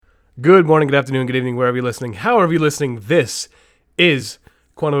Good morning, good afternoon, good evening, wherever you're listening. However you're listening, this is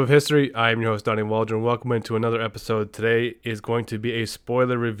Quantum of History. I'm your host, Donnie Waldron. Welcome into another episode. Today is going to be a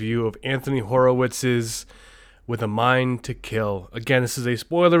spoiler review of Anthony Horowitz's With a Mind to Kill. Again, this is a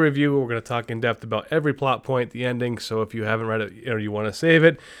spoiler review. We're going to talk in depth about every plot point, the ending. So if you haven't read it or you want to save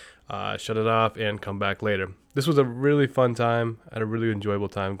it, shut it off and come back later. This was a really fun time. I had a really enjoyable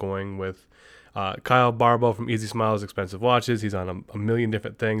time going with Kyle Barbo from Easy Smiles, Expensive Watches. He's on a million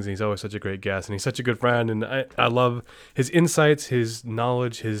different things, and he's always such a great guest, and he's such a good friend, and I love his insights, his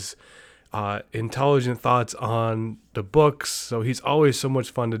knowledge, his intelligent thoughts on the books. So he's always so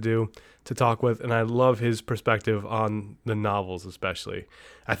much fun to talk with, and I love his perspective on the novels especially.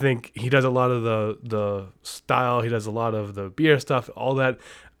 I think he does a lot of the style, he does a lot of the beer stuff, all that.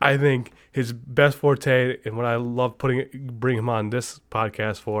 I think his best forte and what I love bring him on this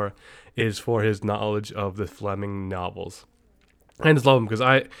podcast is for his knowledge of the Fleming novels. I just love him because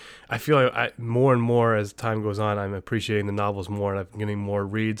I feel like more and more as time goes on, I'm appreciating the novels more, and I'm getting more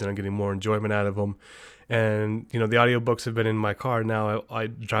reads and I'm getting more enjoyment out of them. And, the audiobooks have been in my car now. I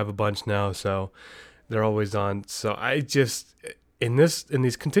drive a bunch now, so they're always on. So I just, in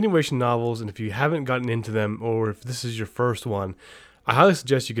these continuation novels, and if you haven't gotten into them, or if this is your first one, I highly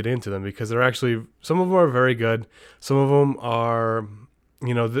suggest you get into them because they're actually, some of them are very good. Some of them are,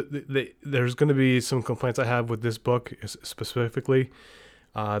 there's going to be some complaints I have with this book specifically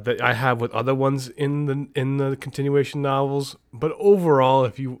that I have with other ones in the continuation novels. But overall,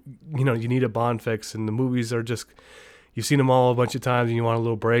 if you need a Bond fix and the movies are just, you've seen them all a bunch of times and you want a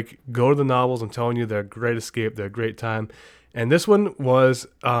little break, go to the novels. I'm telling you, they're a great escape. They're a great time. And this one was,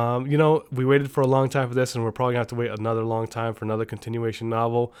 we waited for a long time for this, and we're probably going to have to wait another long time for another continuation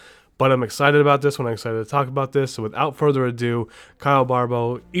novel. But I'm excited about this one. I'm excited to talk about this. So without further ado, Kyle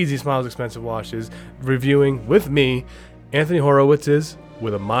Barbo, Easy Smiles, Expensive Watches, reviewing with me, Anthony Horowitz's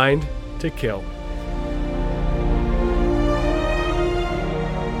With a Mind to Kill.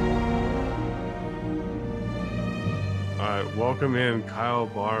 All right, welcome in Kyle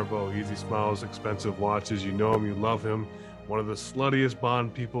Barbo, Easy Smiles, Expensive Watches. You know him, you love him. One of the sluttiest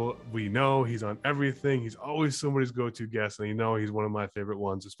Bond people we know. He's on everything. He's always somebody's go-to guest, and he's one of my favorite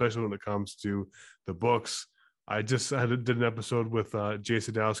ones, especially when it comes to the books. I just did an episode with Jay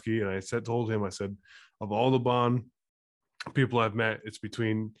Sadowski, and I told him, I said, of all the Bond people I've met, it's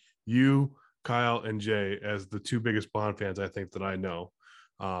between you, Kyle, and Jay as the two biggest Bond fans I think that I know.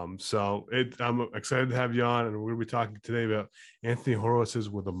 So I'm excited to have you on, and we're going to be talking today about Anthony Horowitz's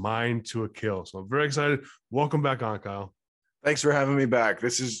With a Mind to a Kill. So I'm very excited. Welcome back on, Kyle. Thanks for having me back.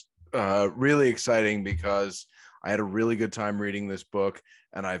 This is really exciting because I had a really good time reading this book,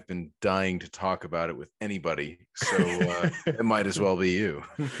 and I've been dying to talk about it with anybody. So it might as well be you.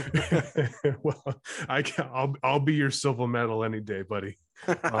 Well, I'll be your silver medal any day, buddy.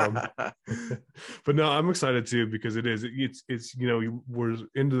 But no, I'm excited too because it's we're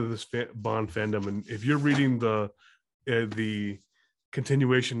into this Bond fandom, and if you're reading the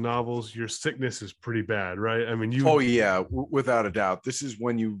continuation novels, your sickness is pretty bad, right? I mean, oh yeah, without a doubt. This is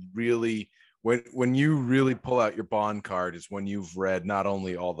when you really when you really pull out your Bond card is when you've read not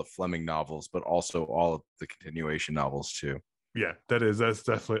only all the Fleming novels but also all of the continuation novels too. Yeah, that's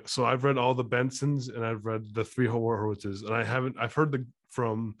definitely. So I've read all the Bensons and I've read the three Horowitzes, and I've heard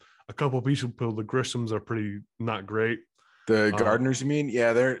from a couple of people the Grishams are pretty not great. The Gardners, you mean?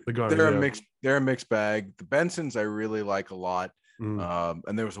 Yeah, they're a mixed bag. The Bensons I really like a lot.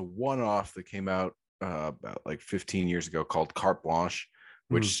 And there was a one-off that came out about like 15 years ago called Carte Blanche,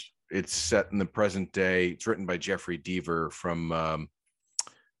 which it's set in the present day. It's written by Jeffrey Deaver from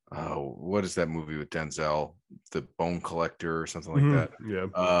what is that movie with Denzel, The Bone Collector or something like that.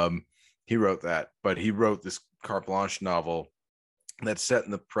 Yeah. He wrote that, but he wrote this Carte Blanche novel that's set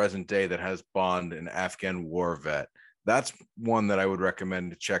in the present day that has Bond, an Afghan war vet. That's one that I would recommend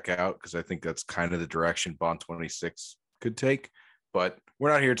to check out because I think that's kind of the direction Bond 26 could take. But we're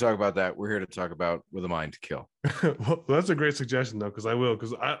not here to talk about that. We're here to talk about With a Mind to Kill. Well, that's a great suggestion, though, because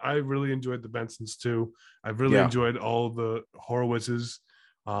I really enjoyed the Bensons, too. I've really enjoyed all the Horowitzes.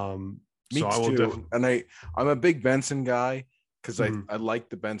 Me too. And I'm a big Benson guy because I like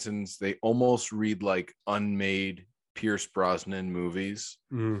the Bensons. They almost read like unmade Pierce Brosnan movies.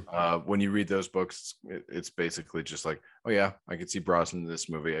 When you read those books, it's basically just like, oh, yeah, I could see Brosnan in this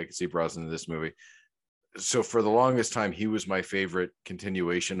movie. I could see Brosnan in this movie. So for the longest time, he was my favorite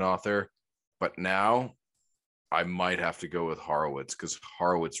continuation author. But now I might have to go with Horowitz because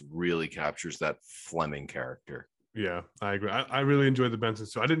Horowitz really captures that Fleming character. Yeah, I agree. I really enjoyed the Bensons.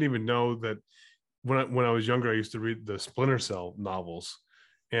 So I didn't even know that when I was younger, I used to read the Splinter Cell novels.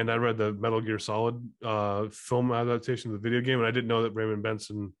 and I read the Metal Gear Solid film adaptation of the video game, and I didn't know that Raymond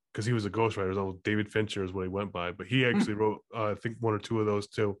Benson, because he was a ghostwriter, so David Fincher is what he went by, but he actually wrote I think one or two of those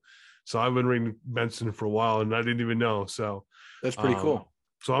too. So I've been reading Benson for a while, and I didn't even know. So that's pretty cool.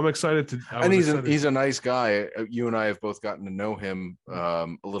 So I'm excited to. And he's a nice guy. You and I have both gotten to know him a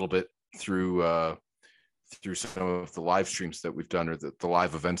little bit through some of the live streams that we've done, or the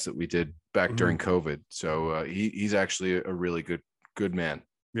live events that we did back during COVID. So he's actually a really good man.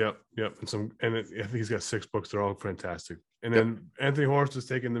 Yep. And I think he's got 6 books. They're all fantastic. And then Anthony Horowitz has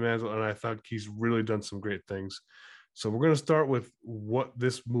taken the mantle, and I thought he's really done some great things. So we're going to start with what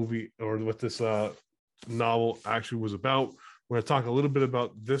this movie, or what this novel actually was about. We're going to talk a little bit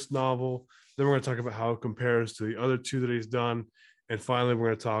about this novel. Then we're going to talk about how it compares to the other 2 that he's done. And finally, we're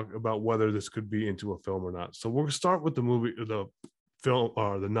going to talk about whether this could be into a film or not. So we're going to start with the movie, the film,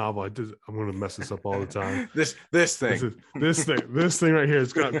 or the novel. I'm going to mess this up all the time. This thing right here.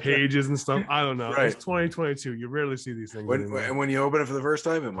 It's got pages and stuff. I don't know. Right. It's 2022. You rarely see these things. And when you open it for the first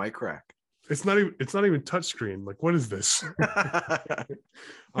time, it might crack. It's not even touchscreen. Like, what is this?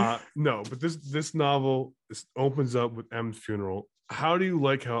 No, but this novel opens up with M's funeral. How do you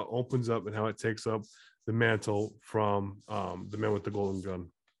like how it opens up and how it takes up the mantle from The Man with the Golden Gun?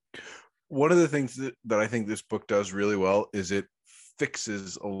 One of the things that I think this book does really well is it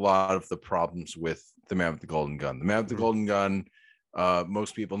fixes a lot of the problems with The Man with the Golden Gun. The Man with the Golden Gun,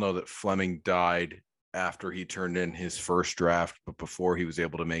 most people know that Fleming died after he turned in his first draft, but before he was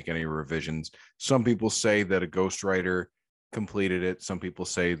able to make any revisions. Some people say that a ghostwriter completed it. Some people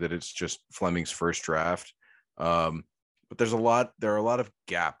say that it's just Fleming's first draft. But there are a lot of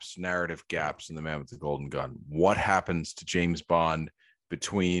gaps, narrative gaps in The Man with the Golden Gun. What happens to James Bond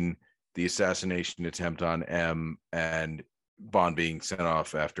between the assassination attempt on M and Bond being sent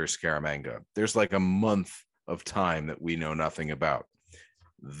off after Scaramanga? There's like a month of time that we know nothing about.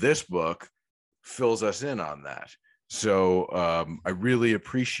 This book fills us in on that. So I really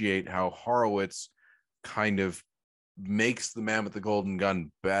appreciate how Horowitz kind of makes The Man with the Golden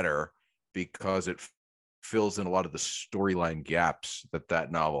Gun better, because it fills in a lot of the storyline gaps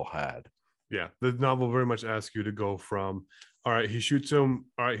that novel had. Yeah, the novel very much asks you to go from, all right, he shoots him,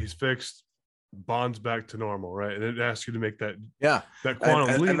 all right, he's fixed, Bond's back to normal, right? And it asks you to make that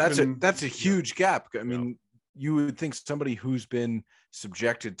quantum leap. And that's a huge gap. I mean, you would think somebody who's been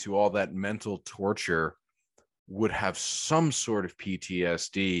subjected to all that mental torture would have some sort of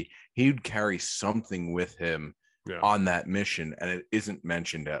PTSD. He'd carry something with him on that mission, and it isn't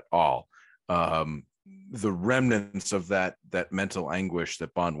mentioned at all. The remnants of that mental anguish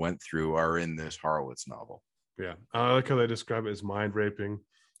that Bond went through are in this Horowitz novel. Yeah, I like how they describe it as mind raping.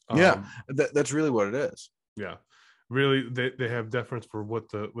 That's really what it is. Yeah, really, they have deference for what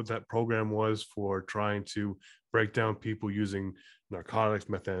that program was for trying to break down people using narcotics,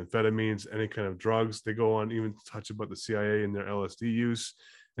 methamphetamines, any kind of drugs. They go on even to touch about the CIA and their LSD use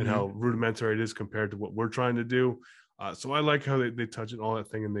and how rudimentary it is compared to what we're trying to do. So I like how they touch on all that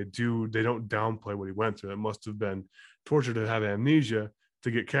thing, and they don't downplay what he went through. It must have been torture to have amnesia,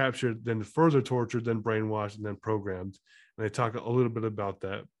 to get captured, then further tortured, then brainwashed, and then programmed. And they talk a little bit about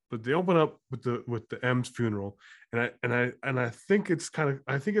that. But they open up with the M's funeral, and I think it's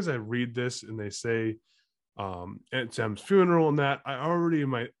I think as I read this and they say it's M's funeral and that, I already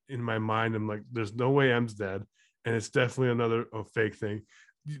in my mind I'm like, there's no way M's dead, and it's definitely another fake thing.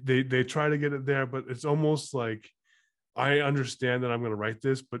 They try to get it there, but it's almost like, I understand that I'm going to write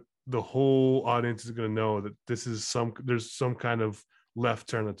this, but the whole audience is going to know that there's some kind of left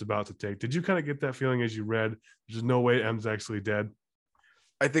turn that's about to take. Did you kind of get that feeling as you read? There's no way M's actually dead.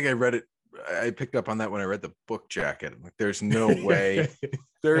 I think I read it. I picked up on that when I read the book jacket. I'm like, there's no way.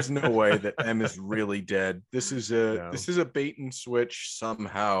 There's no way that M is really dead. This is a bait and switch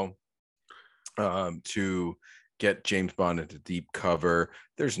somehow to get James Bond into deep cover.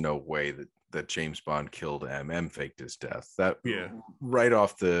 There's no way that James Bond killed M. M faked his death. Right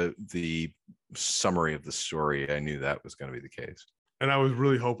off the summary of the story, I knew that was going to be the case. And I was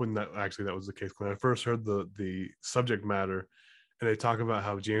really hoping that actually that was the case. When I first heard the subject matter and they talk about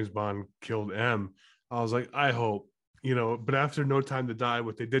how James Bond killed M, I was like, I hope, but after No Time to Die,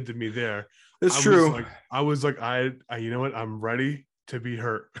 what they did to me there, it's true. I was like, you know what? I'm ready to be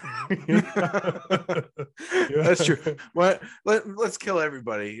hurt. That's true. What? Let's kill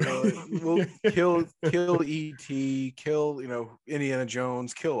everybody. We'll kill E.T., kill Indiana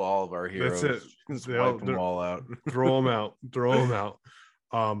Jones, kill all of our heroes. That's it. Wipe them all out. Throw them out.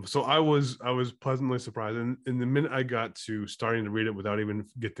 So I was pleasantly surprised, and the minute I got to starting to read it without even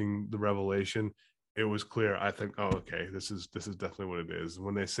getting the revelation, it was clear. I think, oh, okay, this is definitely what it is.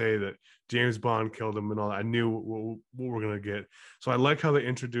 When they say that James Bond killed him and all that, I knew what we're gonna get. So I like how they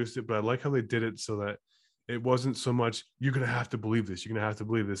introduced it, but I like how they did it so that it wasn't so much you're gonna have to believe this. You're gonna have to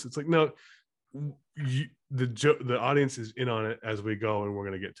believe this. It's like, no, the audience is in on it as we go, and we're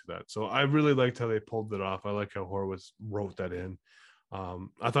gonna get to that. So I really liked how they pulled it off. I like how Horowitz wrote that in.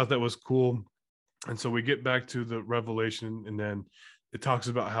 I thought that was cool. And so we get back to the revelation, and then it talks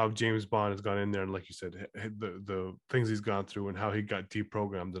about how James Bond has gone in there, and like you said, the things he's gone through and how he got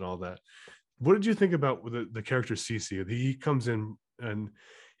deprogrammed and all that. What did you think about the character CC? He comes in and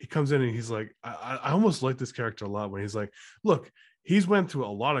he's like, I almost like this character a lot when he's like, look, he's went through a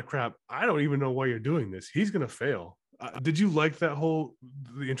lot of crap. I don't even know why you're doing this. He's gonna fail. Did you like that whole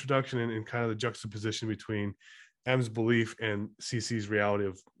the introduction and kind of the juxtaposition between M's belief and CC's reality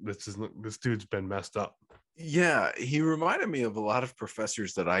of this dude's been messed up? Yeah, he reminded me of a lot of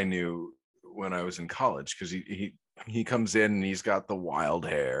professors that I knew when I was in college, because he comes in and he's got the wild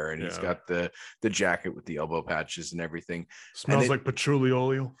hair and he's got the jacket with the elbow patches and everything. Smells like patchouli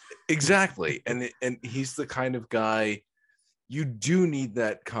oil. Exactly. and he's the kind of guy you do need,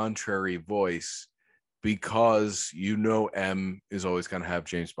 that contrary voice, because M is always going to have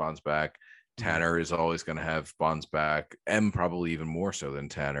James Bond's back. Tanner is always going to have Bond's back. M probably even more so than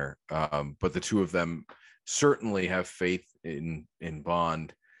Tanner. But the two of them certainly have faith in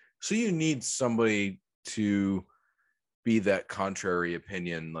Bond. So you need somebody to be that contrary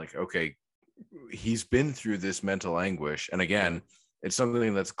opinion. Like, okay, he's been through this mental anguish. And again, it's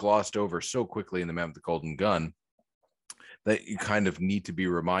something that's glossed over so quickly in The Man with the Golden Gun that you kind of need to be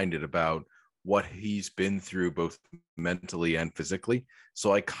reminded about what he's been through both mentally and physically.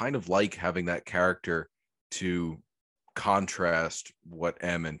 So I kind of like having that character to contrast what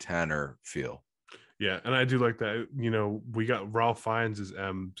M and Tanner feel. Yeah, and I do like that. We got Ralph Fiennes as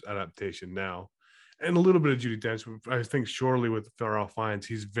M's adaptation now, and a little bit of Judi Dench. I think surely with Ralph Fiennes,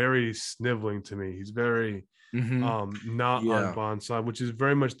 he's very sniveling to me. He's very not on Bond's side, which is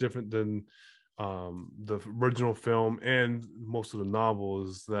very much different than the original film and most of the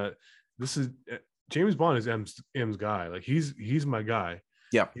novels. That this is James Bond is M's guy. Like he's my guy.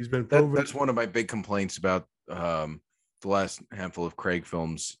 Yeah, he's been proven. That's one of my big complaints about the last handful of Craig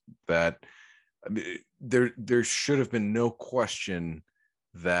films, that there should have been no question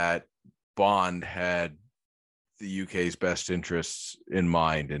that Bond had the UK's best interests in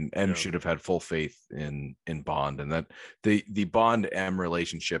mind, and M should have had full faith in Bond, and that the Bond M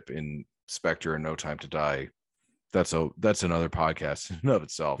relationship in Spectre and No Time to Die, that's another podcast in and of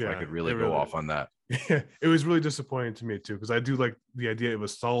itself. I could really go off on that. Yeah, it was really disappointing to me too, because I do like the idea. It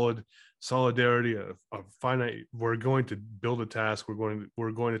was solidarity, a finite. We're going to build a task. We're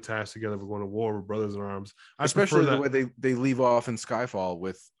going to task together. We're going to war. We're brothers in arms. Especially the way they leave off in Skyfall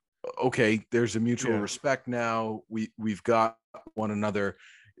with, okay, there's a mutual respect now. We've got one another.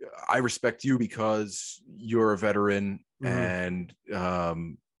 I respect you because you're a veteran, and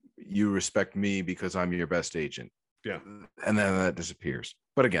you respect me because I'm your best agent. Yeah, and then that disappears.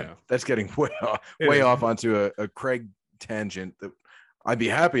 But again, that's getting way off onto a Craig tangent that I'd be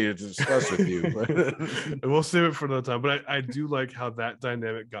happy to discuss with you. But we'll save it for another time. But I do like how that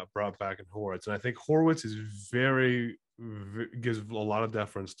dynamic got brought back in Horowitz, and I think Horowitz is gives a lot of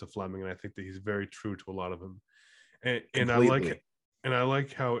deference to Fleming, and I think that he's very true to a lot of them. And I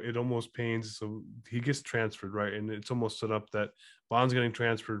like how it almost pains. So he gets transferred, right, and it's almost set up that Bond's getting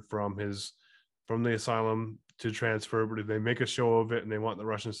transferred from the asylum to transfer, but they make a show of it and they want the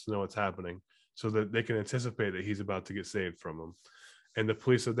Russians to know what's happening so that they can anticipate that he's about to get saved from them. And the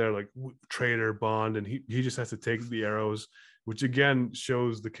police are there like, traitor Bond, and he just has to take the arrows, which again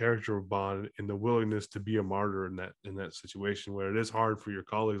shows the character of Bond and the willingness to be a martyr in that situation, where it is hard for your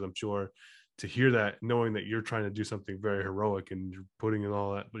colleagues, I'm sure, to hear that, knowing that you're trying to do something very heroic and you're putting in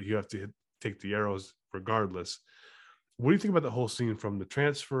all that, but you have to take the arrows regardless. What do you think about the whole scene, from the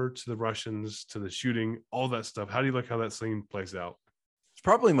transfer to the Russians to the shooting, all that stuff? How do you like how that scene plays out? It's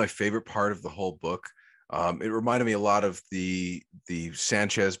probably my favorite part of the whole book. It reminded me a lot of the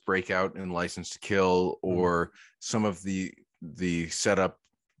Sanchez breakout in License to Kill, or some of the setup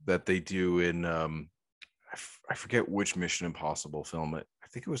that they do in I forget which Mission Impossible film. I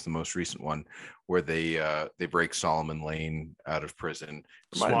think it was the most recent one, where they break Solomon Lane out of prison.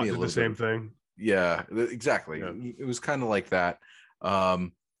 SWAT did the same thing. Yeah, exactly. Yeah. It was kind of like that.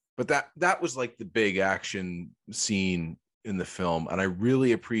 But that was like the big action scene in the film. And I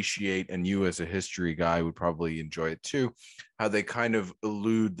really appreciate, and you as a history guy would probably enjoy it too, how they kind of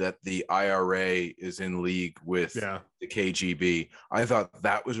allude that the IRA is in league with the KGB. I thought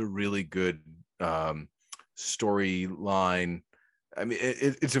that was a really good storyline I mean,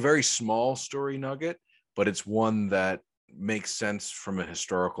 it's a very small story nugget, but it's one that makes sense from a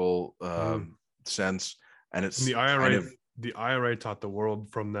historical sense, and it's the IRA. The IRA taught the world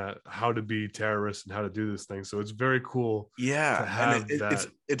from that how to be terrorists and how to do this thing. So it's very cool. Yeah, to have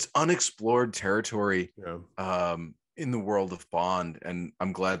it's unexplored territory in the world of Bond, and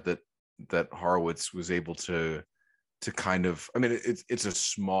I'm glad that Horowitz was able to kind of, I mean, it's a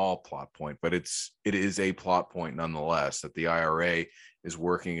small plot point, but it is a plot point nonetheless, that the IRA is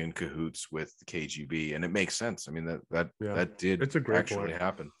working in cahoots with the KGB, and it makes sense. I mean, that did it's a great actually point.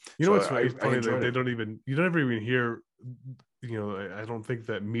 happen. You know, it's funny that they don't even, you don't ever even hear, you know, I don't think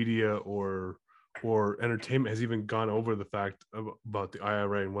that media or entertainment has even gone over the fact about the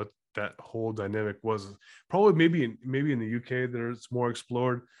IRA and what that whole dynamic was. Probably maybe in the UK there's more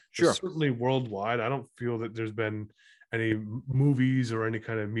explored. Sure. Certainly worldwide, I don't feel that there's been any movies or any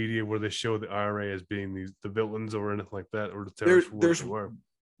kind of media where they show the IRA as being the villains or anything like that, or the terrorists. There's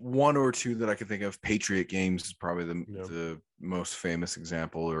one or two that I can think of. Patriot Games is probably the most famous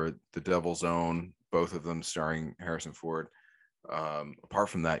example, or The Devil's Own, both of them starring Harrison Ford. Apart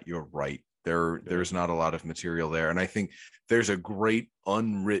from that, you're right. There's not a lot of material there, and I think there's a great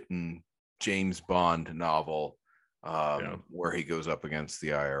unwritten James Bond novel where he goes up against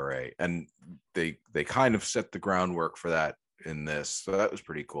the IRA, and they kind of set the groundwork for that in this, so that was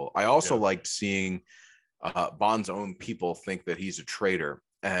pretty cool. I also liked seeing Bond's own people think that he's a traitor,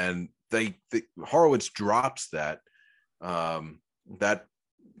 and Horowitz drops that. That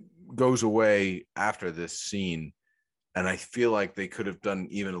goes away after this scene, and I feel like they could have done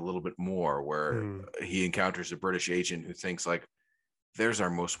even a little bit more, where he encounters a British agent who thinks like, there's our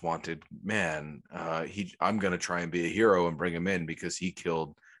most wanted man. I'm going to try and be a hero and bring him in because he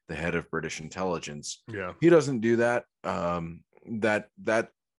killed the head of British intelligence. Yeah. He doesn't do that. That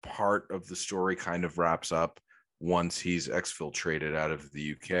part of the story kind of wraps up once he's exfiltrated out of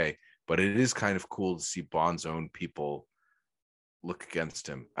the UK. But it is kind of cool to see Bond's own people look against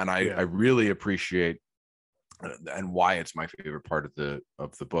him. And I really appreciate, and why it's my favorite part of the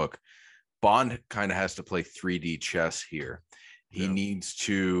book, Bond kind of has to play 3D chess here. He needs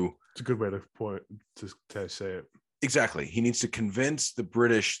to. It's a good way to say it. Exactly. He needs to convince the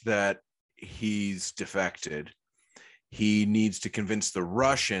British that he's defected. He needs to convince the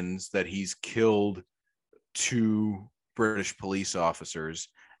Russians that he's killed 2 British police officers,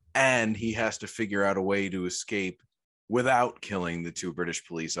 and he has to figure out a way to escape without killing the 2 British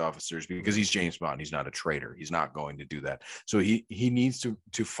police officers, because he's James Bond. He's not a traitor. He's not going to do that. So he needs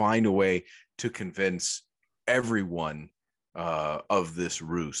to find a way to convince everyone of this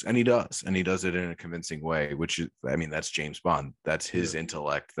ruse, and he does it in a convincing way, which is, I mean, that's James Bond. That's his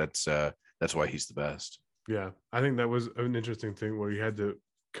intellect. That's why he's the best. Yeah, I think that was an interesting thing where he had to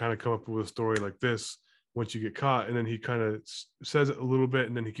kind of come up with a story like this once you get caught, and then he kind of says it a little bit,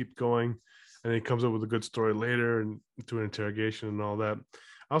 and then he keeps going, and he comes up with a good story later and through an interrogation and all that.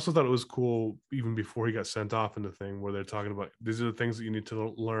 I also thought it was cool, even before he got sent off in the thing, where they're talking about, these are the things that you need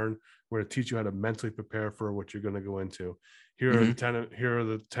to learn. We're going to teach you how to mentally prepare for what you're going to go into. Here are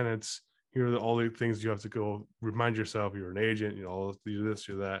the tenets. Here are all the things you have to go remind yourself. You're an agent. You know, do this,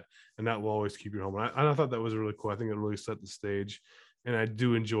 do that, and that will always keep you home. And I thought that was really cool. I think it really set the stage, and I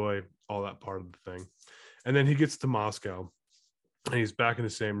do enjoy all that part of the thing. And then he gets to Moscow, and he's back in the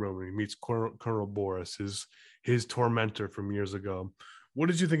same room, and he meets Colonel Boris, his tormentor from years ago. What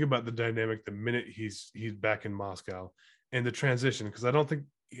did you think about the dynamic the minute he's back in Moscow and the transition? Because I don't think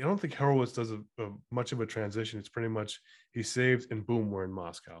Horowitz does a much of a transition. It's pretty much he's saved and boom, we're in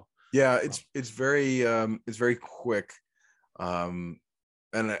Moscow. Yeah, it's very quick. And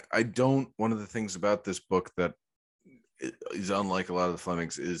I don't, one of the things about this book that is unlike a lot of the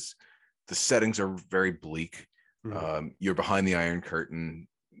Flemings is the settings are very bleak. You're behind the Iron Curtain,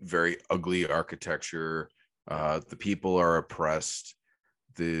 very ugly architecture. The people are oppressed.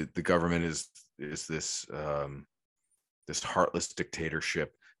 The government is this heartless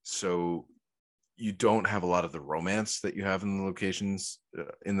dictatorship. So you don't have a lot of the romance that you have in the locations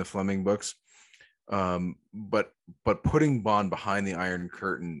in the Fleming books. But putting Bond behind the Iron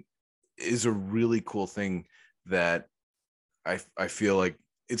Curtain is a really cool thing that I feel like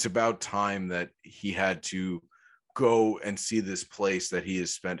it's about time that he had to go and see this place that he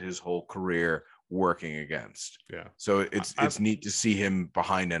has spent his whole career working against. Yeah. So it's neat to see him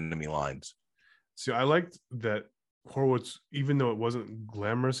behind enemy lines. See, I liked that Horowitz, even though it wasn't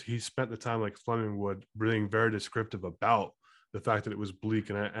glamorous, he spent the time like Fleming would, being very descriptive about the fact that it was bleak.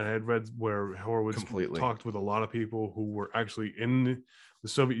 And I had read where Horowitz talked with a lot of people who were actually in the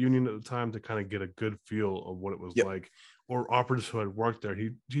Soviet Union at the time to kind of get a good feel of what it was like. or operatives who had worked there.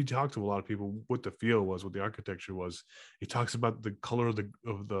 He talked to a lot of people what the feel was, what the architecture was. He talks about the color of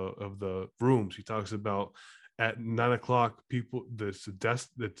the rooms. He talks about at 9:00 people that's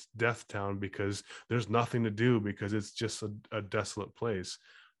death town because there's nothing to do because it's just a desolate place.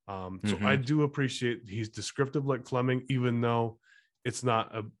 So I do appreciate he's descriptive like Fleming, even though it's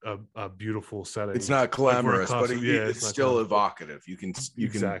not a beautiful setting. It's not glamorous, but it's still evocative. You can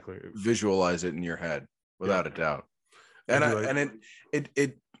visualize it in your head without a doubt. And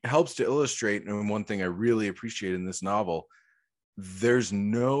it helps to illustrate. And one thing I really appreciate in this novel, there's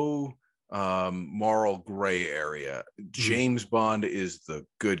no moral gray area. James Bond is the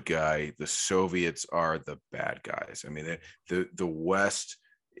good guy. The Soviets are the bad guys. I mean, the West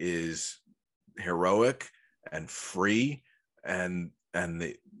is heroic and free, and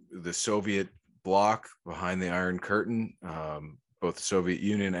the Soviet bloc behind the Iron Curtain, both the Soviet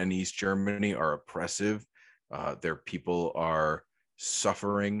Union and East Germany, are oppressive. Their people are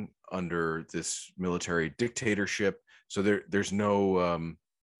suffering under this military dictatorship. So there's no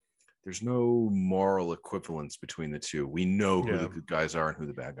moral equivalence between the two. We know who the good guys are and who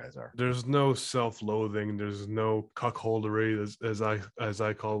the bad guys are. There's no self-loathing. There's no cuckoldery, as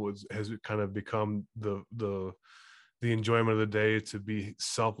I call it, has kind of become the enjoyment of the day to be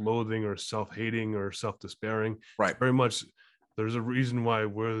self-loathing or self-hating or self-despairing. Right. Very much. There's a reason why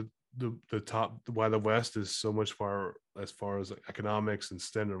we're the top, why the West is so much far as economics and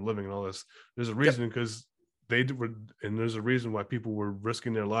standard of living and all this. There's a reason because they were, and there's a reason why people were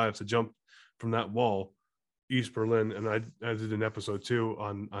risking their lives to jump from that wall, East Berlin. And I did an episode too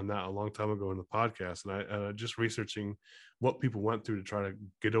on that a long time ago in the podcast. And I just researching what people went through to try to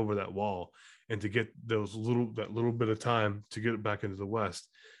get over that wall and to get that little bit of time to get it back into the West.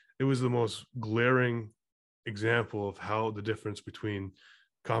 It was the most glaring example of how the difference between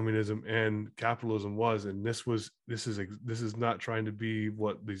communism and capitalism was. And this is not trying to be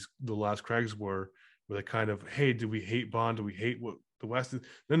what the last Craigs were, where they kind of, hey, do we hate Bond? Do we hate what the West is?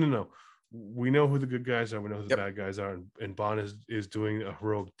 No. We know who the good guys are. We know who the bad guys are. And Bond is doing a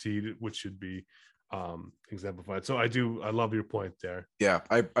heroic deed, which should be exemplified. So I love your point there. Yeah,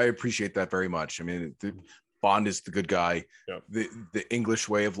 I appreciate that very much. I mean, Bond is the good guy. Yep. The English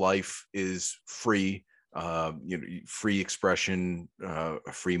way of life is free. Free expression,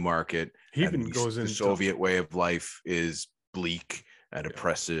 a free market. He even goes into the Soviet way of life is bleak and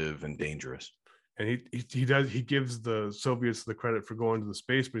oppressive and dangerous. And he gives the Soviets the credit for going to the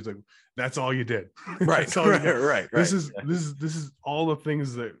space, but he's like, that's all you did. Right. Right. This is all the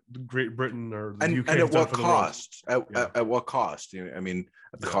things that Great Britain or the UK and at what cost? At what cost? I mean,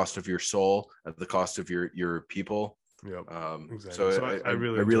 at the cost of your soul, at the cost of your people. Yeah. Exactly. So I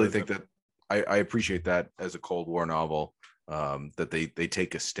really think that I appreciate that as a Cold War novel, that they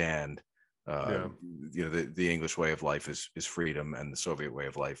take a stand. The English way of life is freedom, and the Soviet way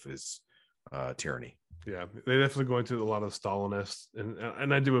of life is tyranny. Yeah, they definitely go into a lot of Stalinist,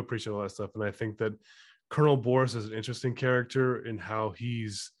 and I do appreciate all that stuff. And I think that Colonel Boris is an interesting character in how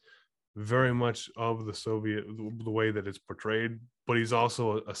he's very much of the Soviet, the way that it's portrayed, but he's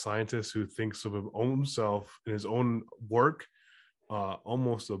also a scientist who thinks of his own self and his own work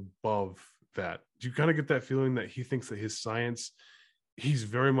almost above that. Do you kind of get that feeling that he thinks that his science, he's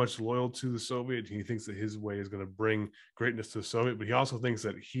very much loyal to the Soviet, he thinks that his way is going to bring greatness to the Soviet, but he also thinks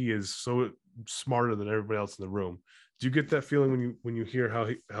that he is so smarter than everybody else in the room? Do you get that feeling when you hear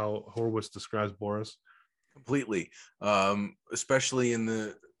how Horowitz describes Boris? Completely, especially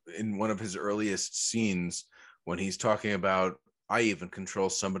in one of his earliest scenes when he's talking about, I even control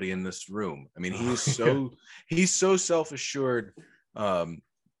somebody in this room. I mean, he's so self-assured.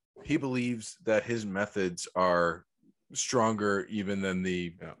 He believes that his methods are stronger even than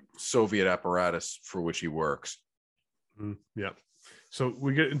the Soviet apparatus for which he works. Yeah. So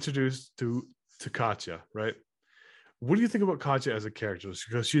we get introduced to Katya, right? What do you think about Katya as a character?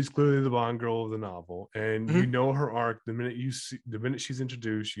 Because she's clearly the Bond girl of the novel, and you know her arc. The minute she's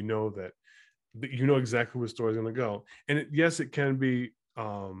introduced, you know exactly where the story's going to go. And it can be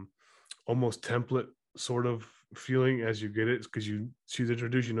almost template sort of feeling as you get it, because she's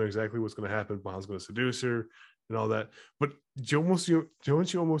introduced, you know exactly what's going to happen. Bond's going to seduce her and all that. But don't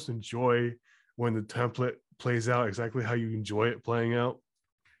you almost enjoy when the template plays out exactly how you enjoy it playing out?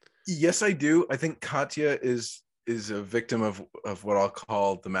 Yes, I do. I think Katya is a victim of what I'll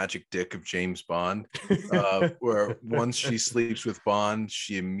call the magic dick of James Bond, where once she sleeps with Bond,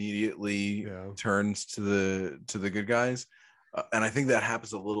 she immediately turns to the good guys, and I think that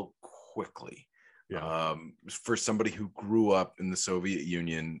happens a little quickly. For somebody who grew up in the Soviet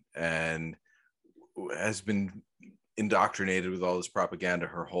Union and has been indoctrinated with all this propaganda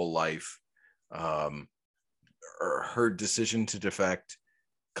her whole life, her decision to defect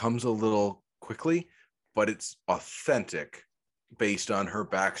comes a little quickly, but it's authentic based on her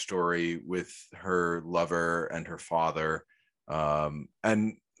backstory with her lover and her father.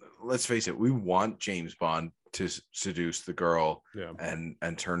 And let's face it, we want James Bond to seduce the girl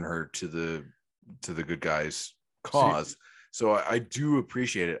and turn her to the good guy's cause. So I do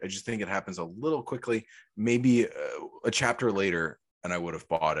appreciate it. I just think it happens a little quickly, maybe a chapter later, and I would have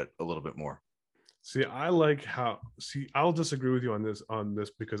bought it a little bit more. See, I like how. See, I'll disagree with you on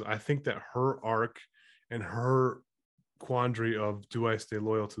this because I think that her arc and her quandary of do I stay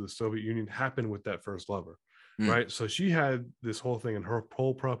loyal to the Soviet Union happened with that first lover, right? So she had this whole thing and her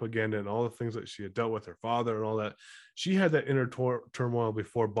whole propaganda and all the things that she had dealt with her father and all that. She had that inner turmoil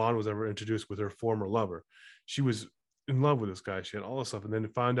before Bond was ever introduced with her former lover. She was in love with this guy. She had all this stuff, and then to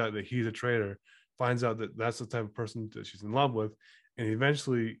find out that he's a traitor, finds out that that's the type of person that she's in love with. And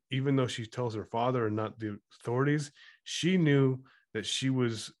eventually, even though she tells her father and not the authorities, she knew that she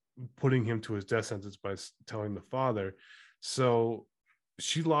was putting him to his death sentence by telling the father. So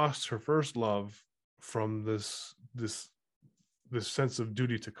she lost her first love from this sense of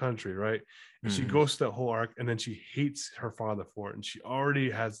duty to country, right? And she goes to that whole arc, and then she hates her father for it. And she already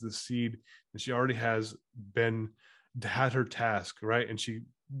has the seed, and she already had her task, right? And she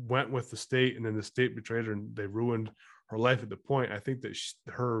went with the state, and then the state betrayed her, and they ruined her life at the point. I think that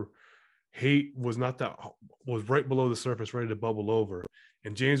her hate was right below the surface, ready to bubble over.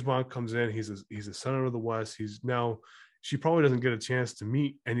 And James Bond comes in. He's a senator of the West. She probably doesn't get a chance to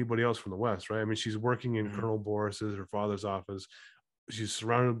meet anybody else from the West, right? I mean, she's working in Colonel Boris's, her father's office. She's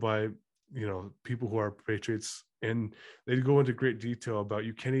surrounded by, people who are patriots, and they go into great detail about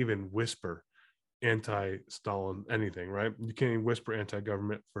you can't even whisper anti-Stalin anything, right? You can't even whisper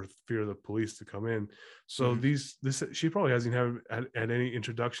anti-government for fear of the police to come in. So she probably hasn't had any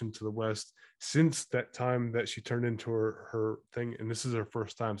introduction to the West since that time that she turned into her thing, and this is her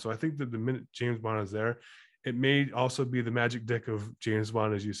first time. So I think that the minute James Bond is there, it may also be the magic dick of James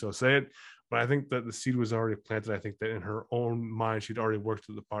Bond, as you so say it, but I think that the seed was already planted. I think that in her own mind, she'd already worked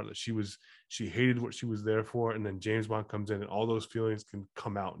to the part that she hated what she was there for, and then James Bond comes in, and all those feelings can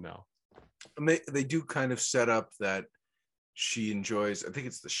come out now. And they do kind of set up that she enjoys, I think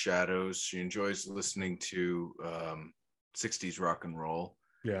it's the Shadows. She enjoys listening to 60s rock and roll.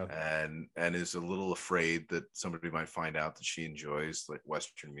 Yeah. And is a little afraid that somebody might find out that she enjoys like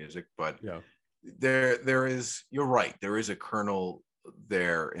Western music. But there is, you're right, there is a kernel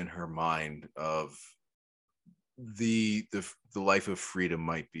there in her mind of the life of freedom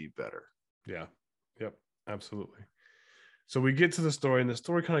might be better. Yeah. Yep. Absolutely. So we get to the story, and the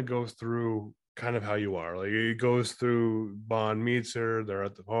story kind of goes through kind of how you are. Like, it goes through Bond meets her, they're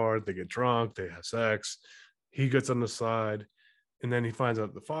at the bar, they get drunk, they have sex, he gets on the side, and then he finds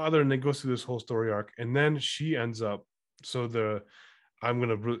out the father, and then goes through this whole story arc. And then she ends up, Desernaya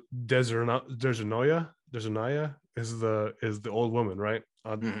is the old woman, right?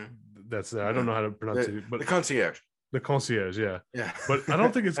 That's I don't know how to pronounce it, but the concierge. The concierge, yeah. But I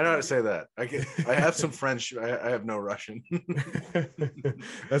don't think it's. I know how to say that. I have some French. I have no Russian.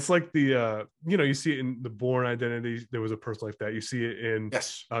 That's like the you see it in the Bourne Identity. There was a person like that. You see it in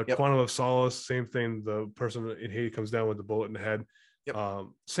Quantum of Solace. Same thing. The person in Haiti comes down with the bullet in the head. Yep.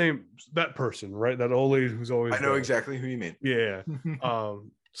 Same that person, right? That old lady who's always. I know exactly who you mean. Yeah.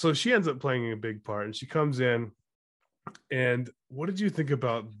 So she ends up playing a big part, and she comes in. And what did you think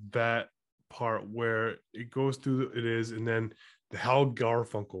about that part where it goes through and then the Hal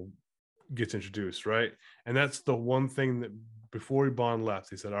Garfunkel gets introduced, right? And that's the one thing that before Bond left,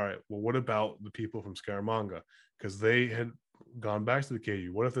 he said, all right, well, what about the people from Scaramanga? Because they had gone back to the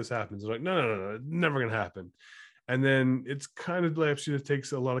KU. What if this happens? They're like, no, never gonna happen. And then it's kind of like she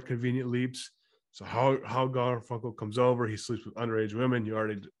takes a lot of convenient leaps. So how Garfunkel comes over, he sleeps with underage women. You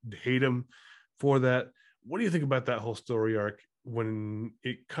already hate him for that. What do you think about that whole story arc when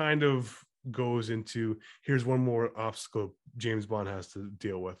it kind of goes into here's one more obstacle James Bond has to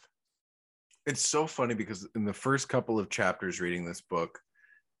deal with? It's so funny because in the first couple of chapters reading this book,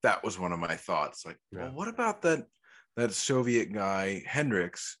 that was one of my thoughts. Like, well, what about that Soviet guy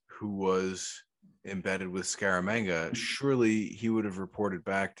Hendricks who was embedded with Scaramanga? Surely he would have reported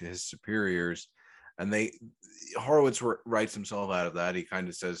back to his superiors. And Horowitz writes himself out of that. He kind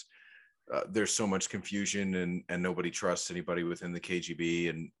of says there's so much confusion and nobody trusts anybody within the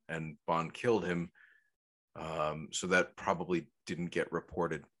KGB, and Bond killed him. So that probably didn't get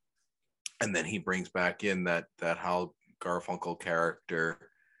reported. And then he brings back in that Hal Garfunkel character.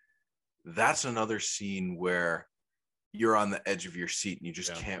 That's another scene where you're on the edge of your seat and you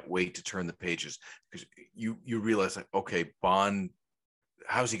just can't wait to turn the pages, because you realize, like, okay, Bond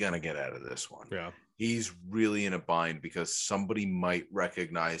how's he going to get out of this one? Yeah. He's really in a bind because somebody might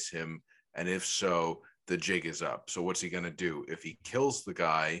recognize him. And if so, the jig is up. So what's he going to do? If he kills the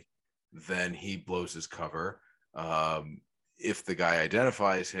guy, then he blows his cover. If the guy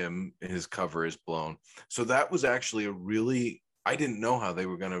identifies him, his cover is blown. So that was actually I didn't know how they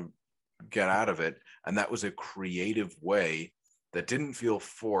were going to get out of it. And that was a creative way that didn't feel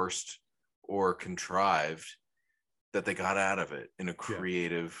forced or contrived, that they got out of it in a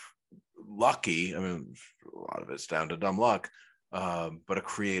creative, lucky. I mean, a lot of it's down to dumb luck, but a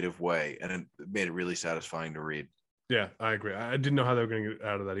creative way. And it made it really satisfying to read. Yeah, I agree. I didn't know how they were going to get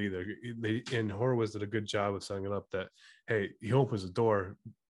out of that either. Horowitz did a good job of setting it up that, hey, he opens the door.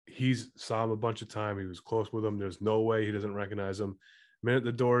 He's saw him a bunch of time. He was close with him. There's no way he doesn't recognize him. Minute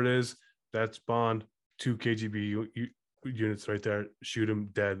the door it is, that's Bond. 2 KGB units right there. Shoot him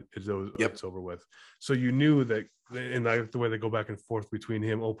dead. It's over with. So you knew that, and like the way they go back and forth between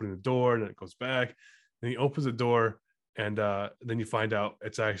him opening the door and then it goes back. Then he opens the door. And then you find out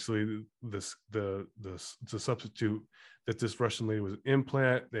it's actually the substitute, that this Russian lady was an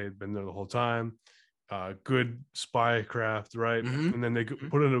implant. They had been there the whole time. Good spy craft, right? Mm-hmm. And then they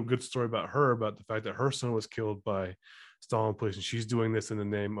put in a good story about her, about the fact that her son was killed by Stalin police, and she's doing this in the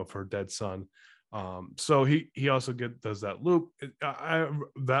name of her dead son. So he also does that loop.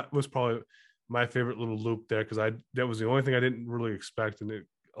 That was probably my favorite little loop there, because that was the only thing I didn't really expect, and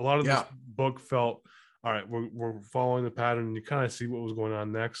a lot of this book felt, all right, we're following the pattern, and you kind of see what was going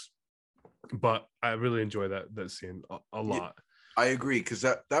on next. But I really enjoy that scene a lot. I agree, because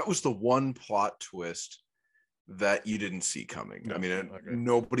that was the one plot twist that you didn't see coming. No, I mean,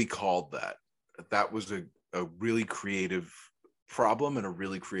 nobody called that. That was a really creative problem and a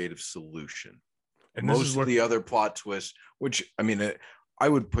really creative solution. And most of the other plot twists, which, I mean, I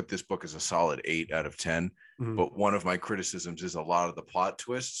would put this book as a solid 8 out of 10. Mm-hmm. But one of my criticisms is a lot of the plot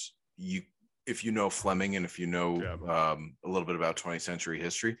twists, if you know Fleming and if you know a little bit about 20th century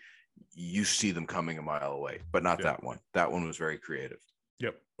history, you see them coming a mile away, but not that one. That one was very creative.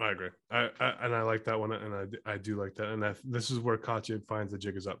 Yep, I agree. I like that one, and I do like that. And this is where Katya finds the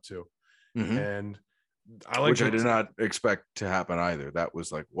jig is up too. Mm-hmm. And I like, which I did not expect to happen either. That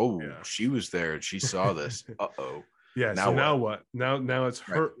was like, whoa, she was there and she saw this. Uh-oh. Yeah. Now what? Now it's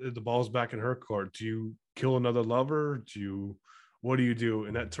her. Right. The ball's back in her court. Do you kill another lover? What do you do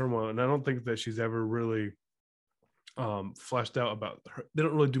in that turmoil? And I don't think that she's ever really fleshed out about her. They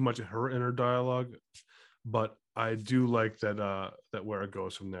don't really do much of her inner dialogue, but I do like that where it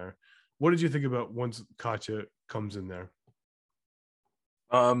goes from there. What did you think about once Katya comes in there?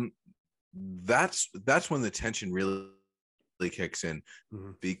 That's when the tension really kicks in,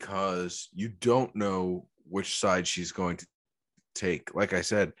 mm-hmm. because you don't know which side she's going to take. Like I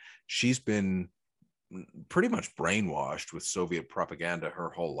said, she's been pretty much brainwashed with Soviet propaganda her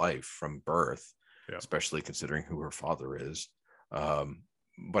whole life from birth, especially considering who her father is.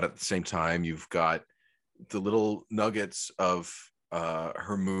 But at the same time, you've got the little nuggets of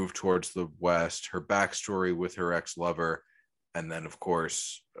her move towards the West, her backstory with her ex-lover, and then, of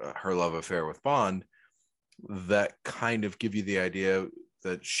course, her love affair with Bond, that kind of give you the idea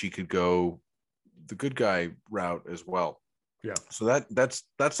that she could go the good guy route as well. Yeah. So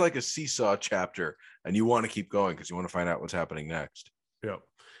that's like a seesaw chapter, and you want to keep going because you want to find out what's happening next. Yeah.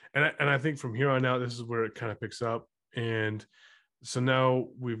 And I think from here on out, this is where it kind of picks up. And so now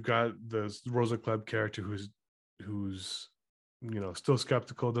we've got the Rosa Klebb character who's still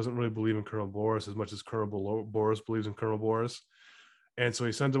skeptical, doesn't really believe in Colonel Boris as much as Colonel Boris believes in Colonel Boris. And so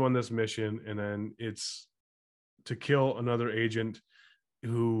he sends him on this mission, and then it's to kill another agent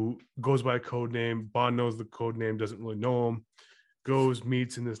who goes by a code name. Bond knows the code name, doesn't really know him, goes,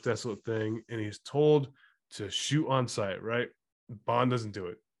 meets in this desolate thing, and he's told to shoot on sight, right? Bond doesn't do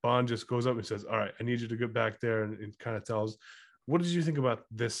it. Bond just goes up and says, all right, I need you to get back there, and kind of tells. What did you think about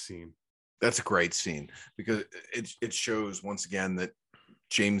this scene? That's a great scene, because it shows once again that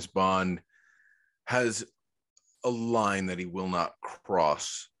James Bond has a line that he will not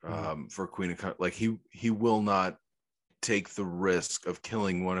cross for Queen of, like he will not take the risk of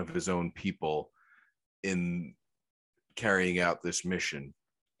killing one of his own people in carrying out this mission.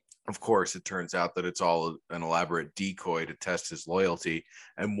 Of course, it turns out that it's all an elaborate decoy to test his loyalty,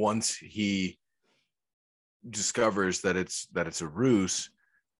 and once he discovers that it's a ruse,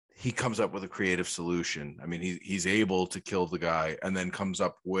 he comes up with a creative solution. I mean, he's able to kill the guy, and then comes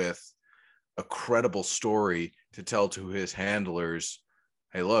up with a credible story to tell to his handlers.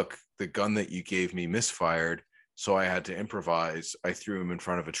 Hey, look, the gun that you gave me misfired, so I had to improvise. I threw him in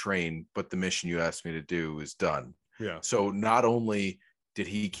front of a train, but the mission you asked me to do is done. Yeah. So not only did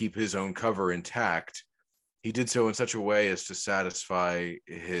he keep his own cover intact, he did so in such a way as to satisfy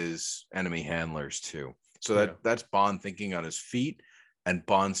his enemy handlers too. So that's Bond thinking on his feet, and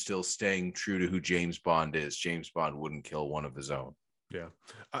Bond still staying true to who James Bond is. James Bond wouldn't kill one of his own. Yeah,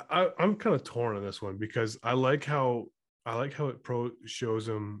 I'm kind of torn on this one because I like how it shows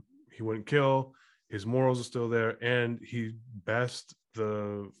him he wouldn't kill. His morals are still there, and he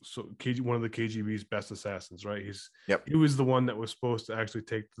one of the KGB's best assassins, right? He was the one that was supposed to actually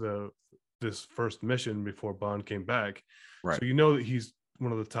take this first mission before Bond came back. Right. So that he's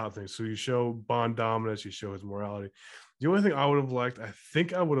one of the top things. So you show Bond dominance, you show his morality. The only thing I would have liked, I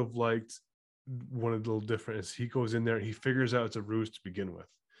think I would have liked one of the little different is he goes in there, he figures out it's a ruse to begin with.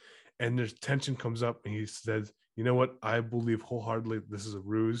 And there's tension comes up and he says, you know what? I believe wholeheartedly this is a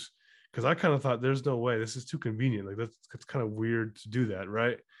ruse. Because I kind of thought there's no way, this is too convenient. Like that's kind of weird to do that,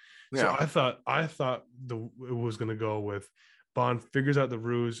 right? Yeah. So I thought it was going to go with Bond figures out the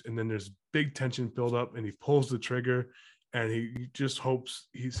ruse, and then there's big tension build up, and he pulls the trigger, and he just hopes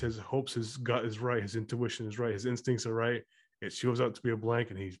his gut is right, his intuition is right, his instincts are right. It shows out to be a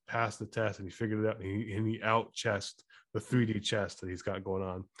blank, and he's passed the test, and he figured it out, and he out chest the 3D chest that he's got going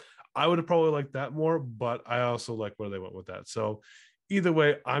on. I would have probably liked that more, but I also like where they went with that. So either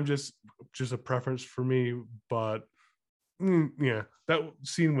way, I'm just a preference for me, but yeah, that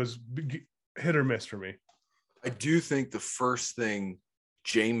scene was hit or miss for me. I do think the first thing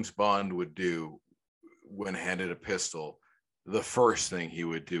James Bond would do when handed a pistol, the first thing he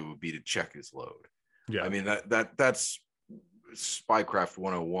would do would be to check his load. Yeah, I mean that's Spycraft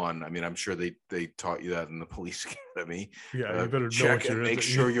 101. I mean, I'm sure they taught you that in the police academy. Yeah, you better check and make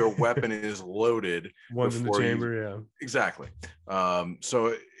sure your weapon is loaded. One's in the chamber. Yeah, exactly.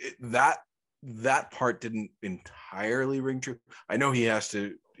 So that part didn't entirely ring true. I know he has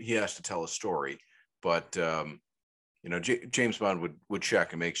to tell a story, but James Bond would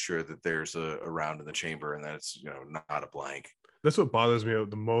check and make sure that there's a round in the chamber and that it's not a blank. That's what bothers me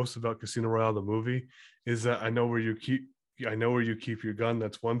the most about Casino Royale, the movie, is that I know where you keep your gun.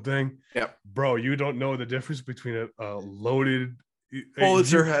 That's one thing. Yep. Bro, you don't know the difference between a loaded.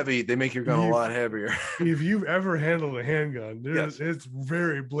 Bullets are heavy. They make your gun a lot heavier. If you've ever handled a handgun, it's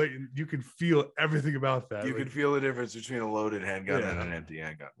very blatant. You can feel everything about that. You can feel the difference between a loaded handgun and an empty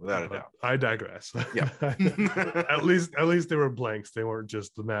handgun, without a doubt. I digress. Yeah. at least they were blanks. They weren't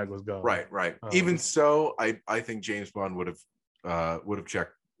just the mag was gone. Right. Even so, I think James Bond would have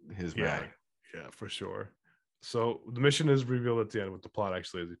checked his mag. Yeah, for sure. So the mission is revealed at the end with the plot.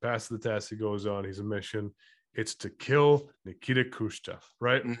 Actually, as he passes the test, he goes on. He's a mission. It's to kill Nikita Khrushchev,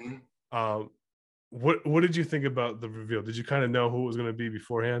 right? Mm-hmm. What did you think about the reveal? Did you kind of know who it was going to be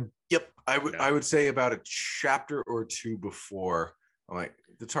beforehand? Yep, I would say about a chapter or two before. I'm like,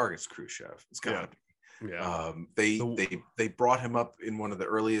 the target's Khrushchev. It's gotta be. Yeah. They brought him up in one of the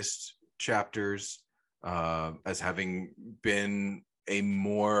earliest chapters as having been a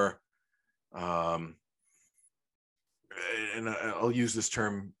more and I'll use this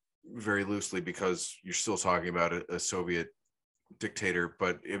term very loosely because you're still talking about a Soviet dictator,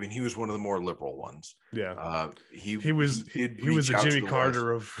 but I mean, he was one of the more liberal ones. Yeah. He was the Jimmy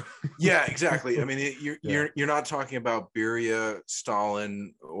Carter of. Yeah, exactly. I mean, you're not talking about Beria,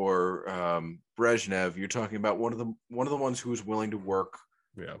 Stalin, or Brezhnev. You're talking about one of the ones who was willing to work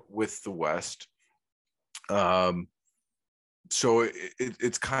with the West. So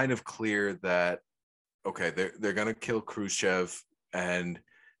it's kind of clear that okay, they're gonna kill Khrushchev, and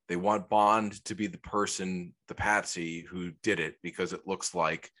they want Bond to be the person, the patsy, who did it, because it looks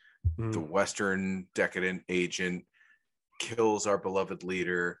like the Western decadent agent kills our beloved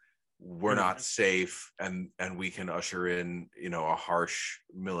leader. We're not safe, and we can usher in, a harsh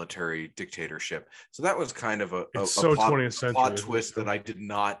military dictatorship. So that was kind of a plot twist that I did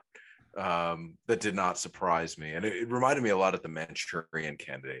not that did not surprise me, and it reminded me a lot of the Manchurian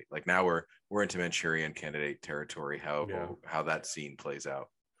Candidate. Like now we're into Manchurian Candidate territory. How that scene plays out.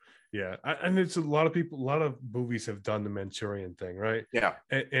 Yeah, and it's a lot of movies have done the Manchurian thing, right? Yeah,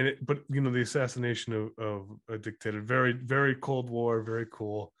 but the assassination of a dictator, very very Cold War, very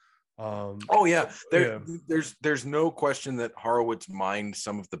cool. There's no question that Horowitz mined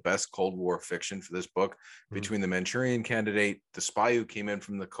some of the best Cold War fiction for this book, between the Manchurian Candidate, The Spy Who Came In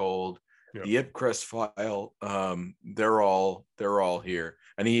From the Cold, the Ipcress File. They're all here,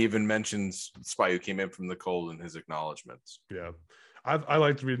 and he even mentions Spy Who Came In From the Cold in his acknowledgments. Yeah, I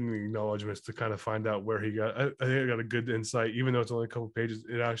liked reading the acknowledgments to kind of find out where he got. I think I got a good insight, even though it's only a couple pages.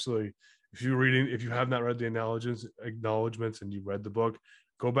 It actually, if you have not read the acknowledgments and you read the book,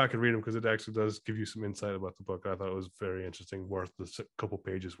 go back and read them, because it actually does give you some insight about the book. I thought it was very interesting, worth the couple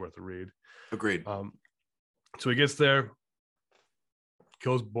pages worth of read. Agreed. So he gets there,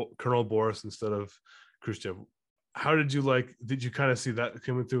 kills Colonel Boris instead of Khrushchev. How did you did you kind of see that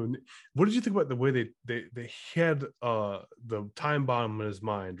coming through? And what did you think about the way they had the time bomb in his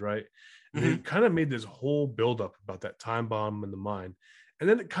mind, right? And they kind of made this whole buildup about that time bomb in the mind. And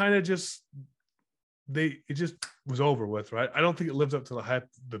then it kind of just it just was over with, right? I don't think it lived up to the hype,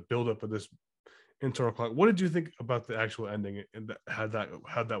 the buildup of this internal clock. What did you think about the actual ending and how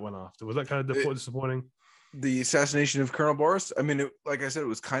that went off? Was that kind of disappointing? The assassination of Colonel Boris? I mean, like I said, it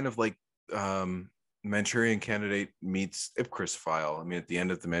was kind of like Manchurian Candidate meets Ipcris file. I mean, at the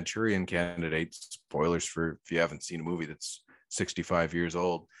end of the Manchurian Candidate, spoilers for if you haven't seen a movie that's 65 years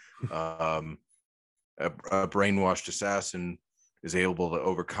old, a brainwashed assassin is able to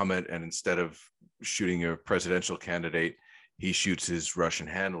overcome it, and instead of shooting a presidential candidate, he shoots his Russian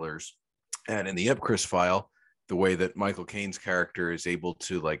handlers. And in the Ipcris file, the way that Michael Caine's character is able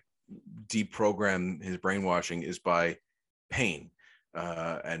to deprogram his brainwashing is by pain.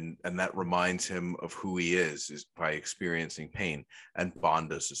 And that reminds him of who he is by experiencing pain. And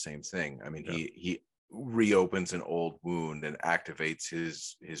Bond does the same thing. I mean, he reopens an old wound and activates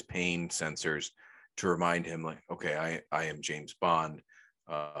his pain sensors to remind him, okay, I am James Bond.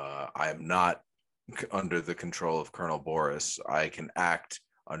 I am not under the control of Colonel Boris. I can act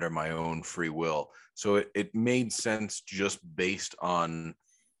under my own free will. So it made sense just based on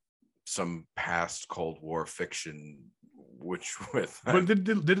some past Cold War fiction, but did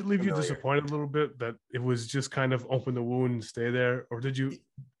it leave you disappointed a little bit that it was just kind of open the wound and stay there? Or did you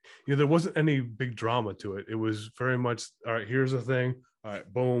there wasn't any big drama to it? It was very much, all right, here's the thing, all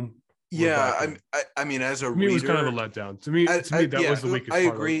right, boom. Yeah, I mean, as a reader, it was kind of a letdown. To me, that was the weakest part. I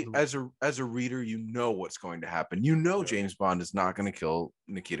agree. As a reader, you know what's going to happen. You know, James Bond is not going to kill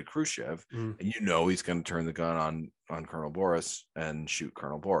Nikita Khrushchev, and you know he's going to turn the gun on Colonel Boris and shoot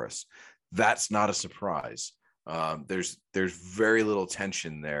Colonel Boris. That's not a surprise. There's very little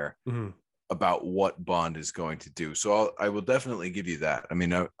tension there about what Bond is going to do. So I will definitely give you that. I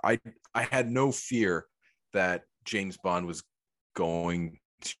mean, I had no fear that James Bond was going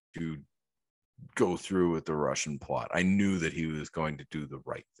to go through with the Russian plot. I knew that he was going to do the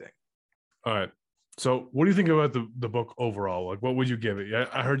right thing. All right. So what do you think about the book overall? What would you give it? Yeah,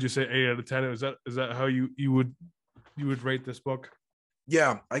 I heard you say 8 out of 10. Is that how you would rate this book?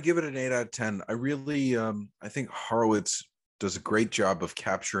 Yeah, I give it an 8 out of 10. I really I think Horowitz does a great job of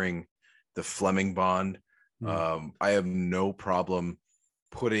capturing the Fleming Bond. I have no problem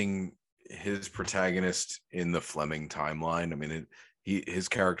putting his protagonist in the Fleming timeline. I mean, his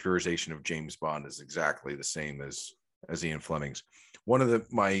characterization of James Bond is exactly the same as Ian Fleming's. One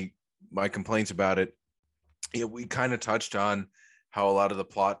of my complaints about it, we kind of touched on how a lot of the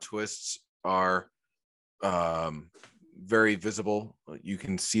plot twists are very visible. You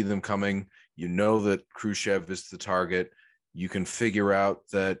can see them coming. You know that Khrushchev is the target. You can figure out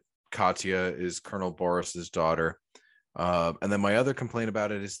that Katya is Colonel Boris's daughter. And then my other complaint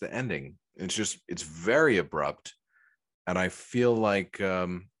about it is the ending. It's very abrupt. And I feel like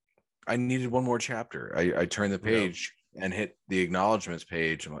I needed one more chapter. I turned the page and hit the acknowledgments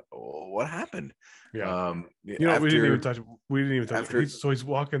page. I'm like, oh, what happened? Yeah. We didn't even touch. So he's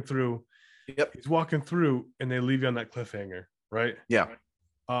walking through. Yep. He's walking through, and they leave you on that cliffhanger, right? Yeah.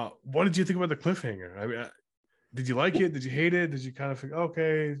 What did you think about the cliffhanger? I mean, did you like it? Did you hate it? Did you kind of think,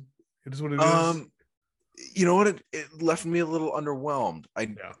 okay, it is what it is? You know what? It left me a little underwhelmed.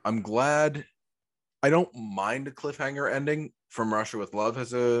 I'm glad. I don't mind a cliffhanger ending. From Russia with Love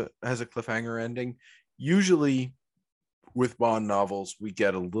has a cliffhanger ending. Usually with Bond novels, we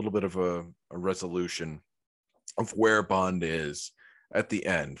get a little bit of a resolution of where Bond is at the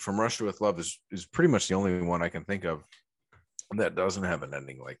end. From Russia with Love is pretty much the only one I can think of that doesn't have an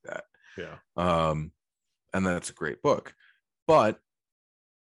ending like that. Yeah. And that's a great book. But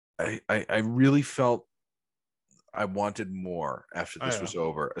I really felt I wanted more after this was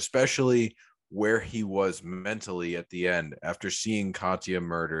over, especially where he was mentally at the end after seeing Katya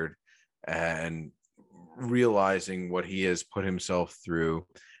murdered and realizing what he has put himself through.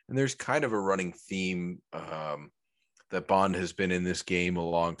 And there's kind of a running theme that Bond has been in this game a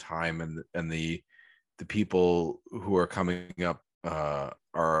long time, and the people who are coming up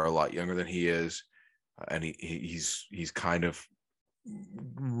are a lot younger than he is, and he's kind of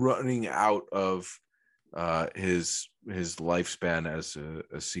running out of his lifespan as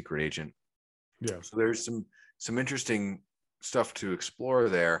a secret agent. Yeah. So there's some interesting stuff to explore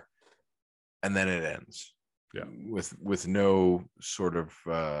there, and then it ends. Yeah. With no sort of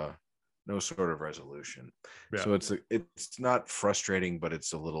resolution. Yeah. So it's not frustrating, but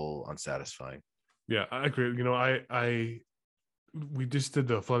it's a little unsatisfying. Yeah, I agree. You know, we just did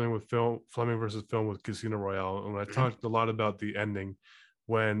the Fleming versus film with Casino Royale, and I talked a lot about the ending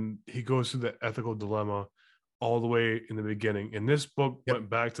when he goes through the ethical dilemma all the way in the beginning. And this book went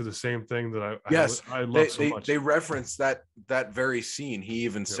back to the same thing that I love so much. They reference that very scene. He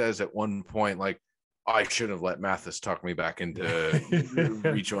even says at one point, like, I should have let Mathis talk me back into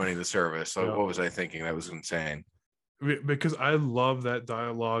rejoining the service. So what was I thinking? That was insane. Because I love that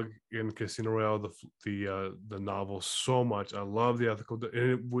dialogue in Casino Royale, the novel, so much. I love the ethical,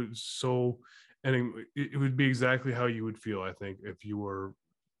 and it was so, and it would be exactly how you would feel, I think, if you were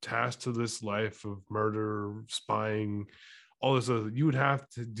tasked to this life of murder, spying, all this other. You would have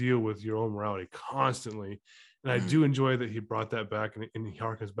to deal with your own morality constantly, and I do enjoy that he brought that back and he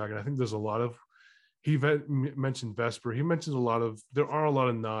harkens back. And I think there's a lot of, he mentioned Vesper. He mentions there are a lot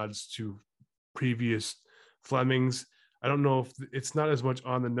of nods to previous Flemings. I don't know if it's not as much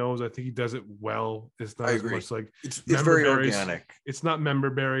on the nose. I think he does it well. It's not as much like it's very organic. It's not member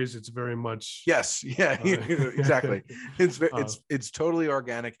berries. It's very much exactly. It's totally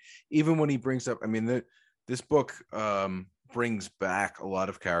organic. Even when he brings up, I mean, this book brings back a lot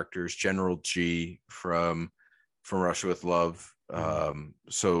of characters. General G from Russia with Love.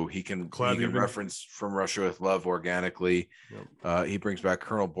 So he can reference From Russia with Love organically. He brings back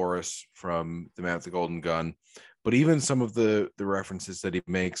Colonel Boris from The Man with the Golden Gun. But even some of the references that he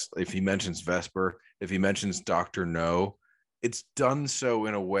makes, if he mentions Vesper, if he mentions Dr. No, it's done so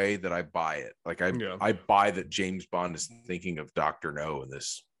in a way that I buy it. Like I buy that James Bond is thinking of Dr. No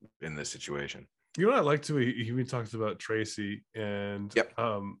in this situation. You know what I like too? He even talks about Tracy, and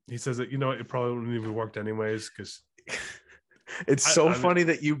he says that, it probably wouldn't even worked anyways, because it's so funny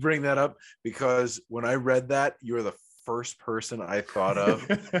that you bring that up, because when I read that, you're the first person I thought of.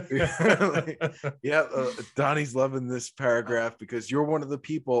 Donnie's loving this paragraph, because you're one of the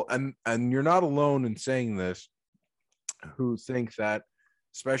people, and you're not alone in saying this, who think that,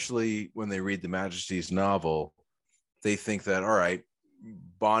 especially when they read the Majesty's novel, they think that, all right,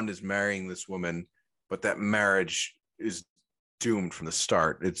 Bond is marrying this woman, but that marriage is doomed from the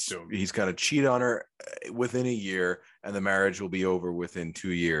start. He's going to cheat on her within a year, and the marriage will be over within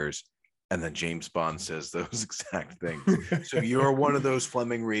 2 years. And then James Bond says those exact things. So you're one of those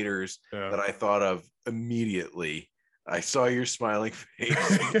Fleming readers that I thought of immediately. I saw your smiling face.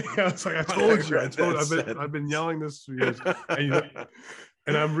 I was like, I told you. I've been yelling this for years.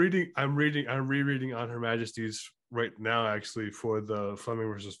 And I'm rereading On Her Majesty's right now, actually, for the Fleming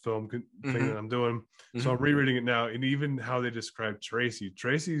versus Film thing that I'm doing. So I'm rereading it now, and even how they describe Tracy.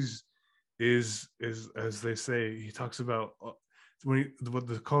 Tracy's is as they say. He talks about when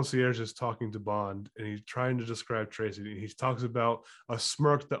the concierge is talking to Bond, and he's trying to describe Tracy. And he talks about a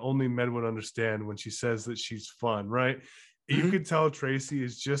smirk that only men would understand when she says that she's fun, right? You could tell Tracy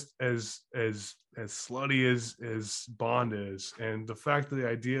is just as slutty as Bond is, and the fact that the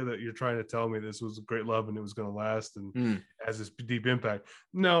idea that you're trying to tell me this was a great love and it was going to last and has this deep impact.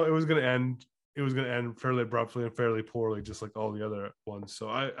 No, it was going to end. It was going to end fairly abruptly and fairly poorly, just like all the other ones. So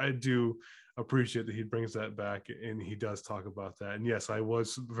I do appreciate that he brings that back, and he does talk about that. And yes, I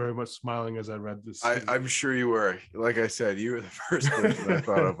was very much smiling as I read this. I'm sure you were. Like I said, you were the first person I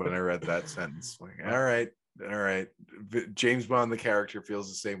thought of when I read that sentence. Like, all right. James Bond, the character, feels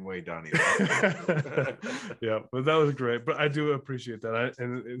the same way Donnie. Yeah, but that was great. But I do appreciate that.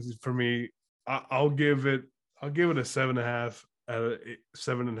 And for me, I'll give it a 7.5 out of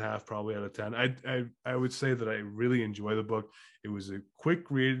 7.5, probably out of 10. I would say that I really enjoy the book. It was a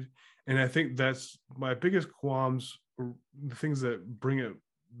quick read, and I think that's my biggest qualms, or the things that bring it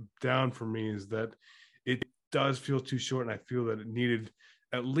down for me, is that it does feel too short, and I feel that it needed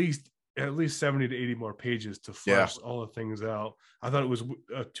at least 70 to 80 more pages to flesh all the things out. I thought it was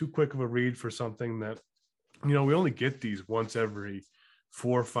too quick of a read for something that, we only get these once every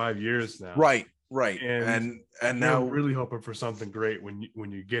 4 or 5 years now. Right. And now I'm really hoping for something great when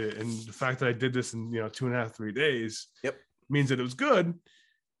you get it. And the fact that I did this in 2.5, 3 days means that it was good,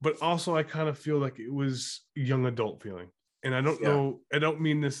 but also I kind of feel like it was young adult feeling. And I don't know, I don't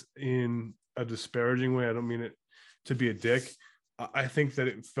mean this in a disparaging way. I don't mean it to be a dick. I think that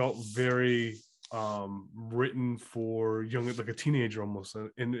it felt very written for young, like a teenager almost.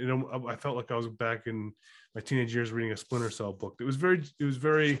 And I felt like I was back in my teenage years reading a Splinter Cell book. It was very,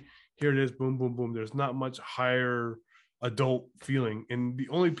 here it is, boom, boom, boom. There's not much higher adult feeling. And the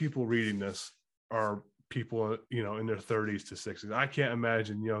only people reading this are people, in their 30s to 60s. I can't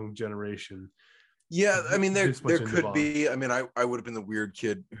imagine young generation. Yeah, I mean, there could be. I mean, I would have been the weird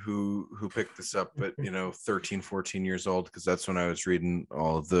kid who picked this up at 13, 14 years old, because that's when I was reading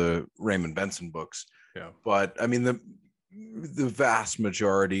all of the Raymond Benson books. Yeah, but I mean, the vast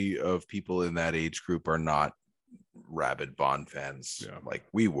majority of people in that age group are not rabid Bond fans like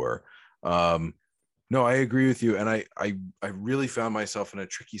we were. No, I agree with you. And I really found myself in a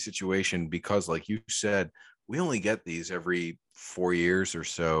tricky situation because, like you said, we only get these every 4 years or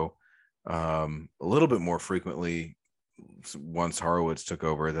so, a little bit more frequently once Horowitz took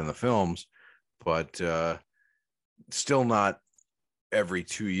over than the films, but still not every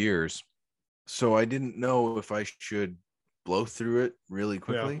 2 years. So I didn't know if I should blow through it really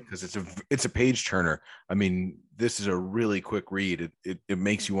quickly because it's a page turner. I mean, this is a really quick read. It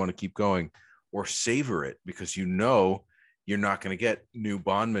makes you want to keep going, or savor it because you know you're not going to get new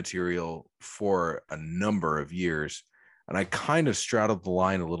Bond material for a number of years. And I kind of straddled the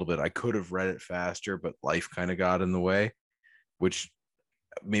line a little bit. I could have read it faster, but life kind of got in the way, which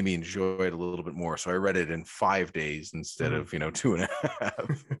made me enjoy it a little bit more. So I read it in 5 days instead of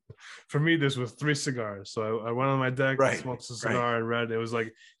 2.5. For me, this was 3 cigars. So I went on my deck, smoked a cigar, and read. It was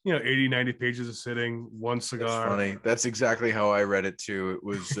like 80, 90 pages of sitting, one cigar. That's funny. That's exactly how I read it too.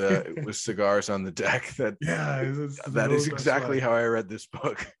 It was cigars on the deck. That is exactly how I read this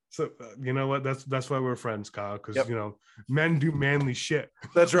book. So you know what? That's why we're friends, Kyle. Because men do manly shit.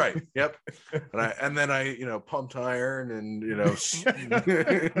 That's right. Yep. And then I pumped iron and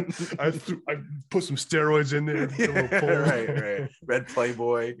I put some steroids in there. Right. Red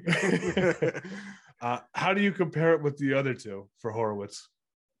Playboy. How do you compare it with the other two for Horowitz?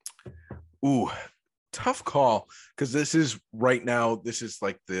 Ooh, tough call because this is like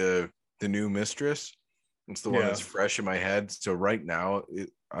the new Mistress. It's the one that's fresh in my head. So right now,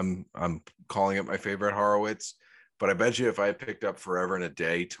 I'm calling it my favorite Horowitz. But I bet you if I picked up Forever and a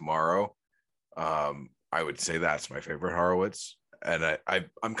Day tomorrow, I would say that's my favorite Horowitz. And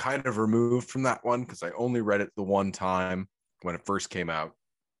I'm kind of removed from that one because I only read it the one time when it first came out.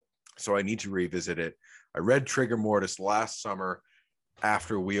 So I need to revisit it. I read Trigger Mortis last summer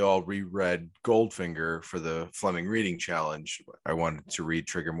after we all reread Goldfinger for the Fleming Reading Challenge. I wanted to read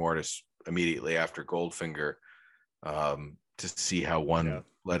Trigger Mortis immediately after Goldfinger to see how one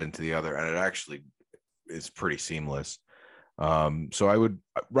led into the other. And it actually is pretty seamless. So I would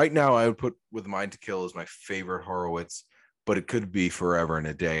put With a Mind to Kill as my favorite Horowitz, but it could be Forever and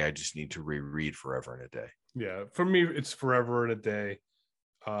a Day. I just need to reread Forever and a Day. Yeah, for me, it's Forever and a Day,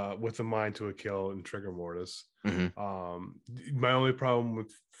 With a Mind to a Kill, and Trigger Mortis. Mm-hmm. My only problem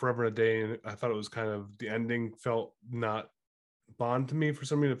with Forever and a Day, and I thought it was kind of the ending felt not Bond to me for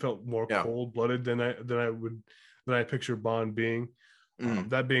some reason. It felt more cold-blooded than I picture Bond being.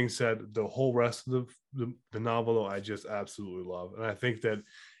 That being said, the whole rest of the novel, though, I just absolutely love, and I think that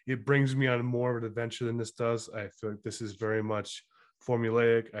it brings me on more of an adventure than this does. I feel like this is very much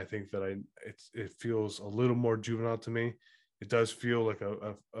formulaic. I think that it feels a little more juvenile to me. It does feel like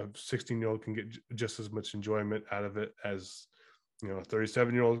a 16-year-old can get just as much enjoyment out of it as a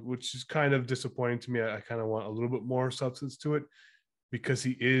 37-year-old, which is kind of disappointing to me. I kind of want a little bit more substance to it because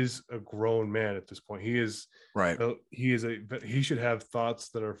he is a grown man at this point. He is right. He should have thoughts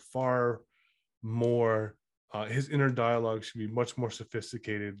that are far more. His inner dialogue should be much more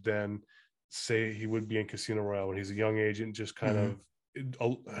sophisticated than, say, he would be in Casino Royale when he's a young agent, just kind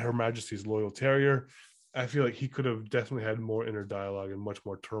of Her Majesty's Loyal Terrier. I feel like he could have definitely had more inner dialogue and much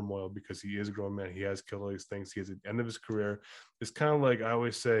more turmoil because he is a grown man. He has killed all these things. He is at the end of his career. It's kind of like I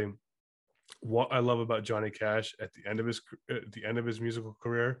always say, what I love about Johnny Cash at the end of his musical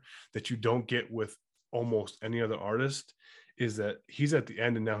career that you don't get with almost any other artist is that he's at the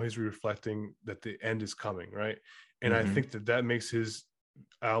end and now he's reflecting that the end is coming, right? And I think that makes his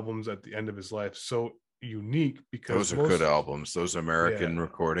albums at the end of his life so unique because those are good albums. Those American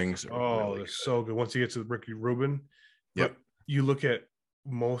recordings are really good. So good. Once you get to Ricky Rubin, you look at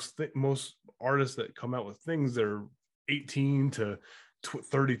most artists that come out with things, they're 18 to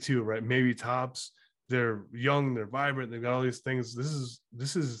 32, right? Maybe tops. They're young, they're vibrant, they've got all these things.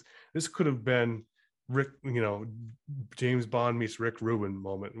 This could have been Rick, James Bond meets Rick Rubin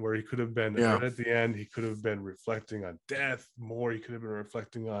moment where he could have been right at the end. He could have been reflecting on death more. He could have been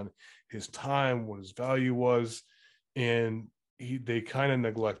reflecting on his time, what his value was, and they kind of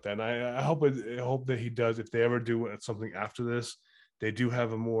neglect that. And I hope that he does. If they ever do something after this, they do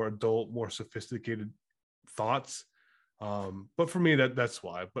have a more adult, more sophisticated thoughts. But for me, that's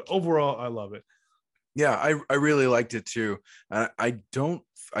why. But overall, I love it. Yeah, I really liked it too.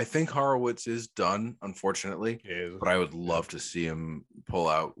 I think Horowitz is done, unfortunately, but I would love to see him pull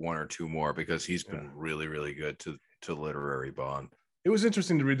out one or two more because he's been really, really good to literary Bond. It was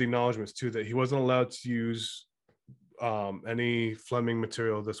interesting to read the acknowledgments too, that he wasn't allowed to use any Fleming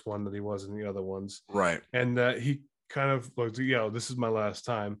material, this one, that he was in the other ones. Right. And that he kind of like, this is my last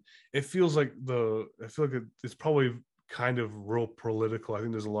time. I feel like it's probably kind of real political. I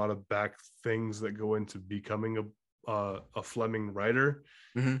think there's a lot of back things that go into becoming a Fleming writer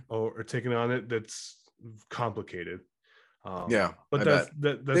or taking on it. That's complicated. But that's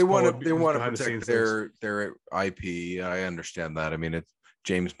they want to protect their IP. I understand that. I mean, it's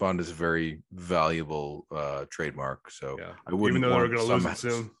James Bond is a very valuable trademark, so I wouldn't. Even though they're going to lose it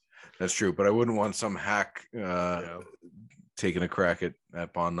soon. That's true, but I wouldn't want some hack taking a crack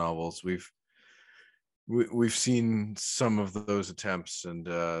at Bond novels. We've seen some of those attempts, and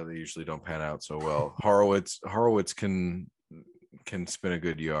they usually don't pan out so well. Horowitz can spin a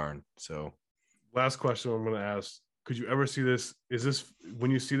good yarn. So, last question I'm going to ask: could you ever see this? Is this when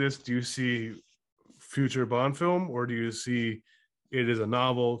you see this? Do you see future Bond film, or do you see it as a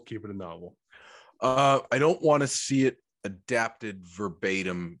novel? Keep it a novel. I don't want to see it adapted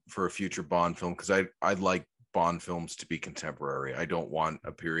verbatim for a future Bond film because I'd like Bond films to be contemporary. I don't want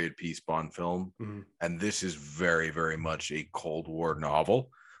a period piece Bond film, and this is very, very much a Cold War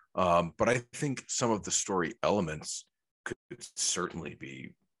novel. But I think some of the story elements could certainly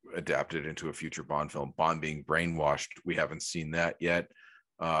be adapted into a future Bond film. Bond being brainwashed, we haven't seen that yet.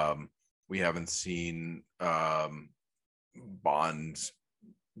 We haven't seen Bond's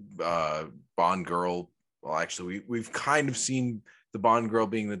Bond girl. Well, actually, we've kind of seen the Bond girl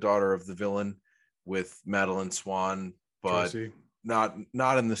being the daughter of the villain with Madeline Swan, but Tracy. not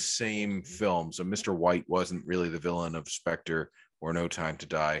in the same film. So Mr. White wasn't really the villain of Spectre or No Time to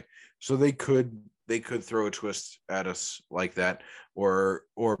Die. So they could throw a twist at us like that, or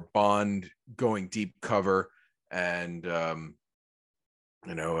Bond going deep cover and a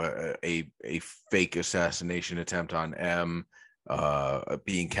fake assassination attempt on M,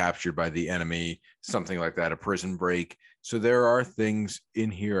 being captured by the enemy, something like that, a prison break. So there are things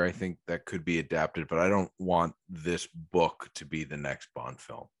in here I think that could be adapted, but I don't want this book to be the next Bond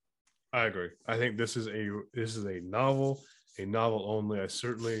film. I agree. I think this is a novel only.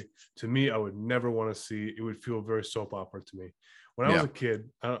 To me, I would never want to see. It would feel very soap opera to me. When I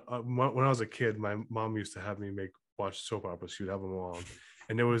was a kid, my mom used to have me watch soap operas. She would have them on.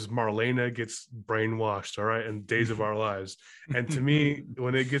 And there was Marlena gets brainwashed, all right, and Days of Our Lives. And to me,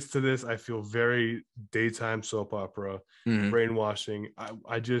 when it gets to this, I feel very daytime soap opera, brainwashing.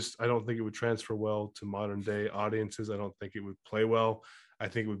 I don't think it would transfer well to modern day audiences. I don't think it would play well. I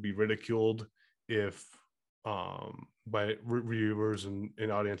think it would be ridiculed if by reviewers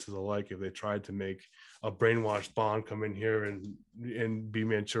and audiences alike if they tried to make a brainwashed Bond come in here and be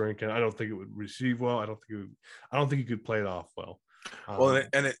Manchurian. I don't think it would receive well. I don't think you could play it off well. Well,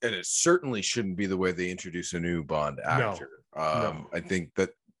 and it certainly shouldn't be the way they introduce a new Bond actor. No. I think that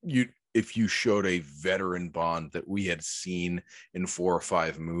if you showed a veteran Bond that we had seen in 4 or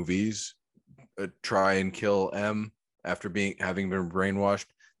 5 movies try and kill M after having been brainwashed,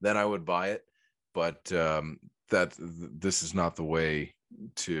 then I would buy it. But this is not the way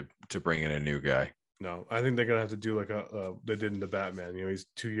to bring in a new guy. No, I think they're gonna have to do like they did in the Batman. He's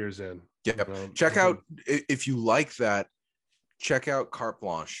 2 years in. Yeah, check out if you like that. Check out Carte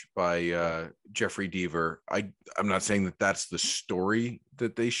Blanche by Jeffrey Deaver. I'm not saying that that's the story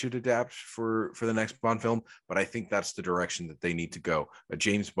that they should adapt for the next Bond film, but I think that's the direction that they need to go. A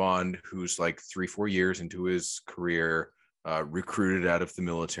James Bond who's like 3-4 years into his career, recruited out of the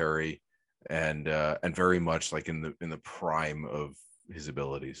military, and very much like in the prime of his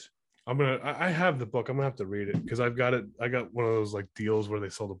abilities. I have the book. I'm gonna have to read it because I got one of those like deals where they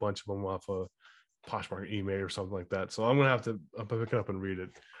sold a bunch of them off of Poshmark, eBay, or something like that. So I'm gonna have to pick it up and read it.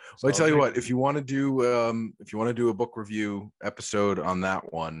 So I tell you what, if you want to do a book review episode on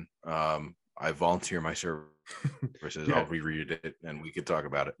that one, I volunteer my services. I'll reread it and we could talk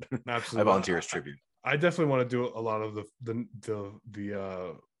about it. Absolutely, I volunteer as tribute. I definitely want to do a lot of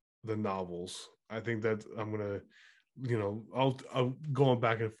the novels. I think that I'm gonna, I'll going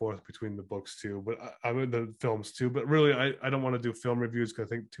back and forth between the books too, but I'm in the films too. But really, I don't want to do film reviews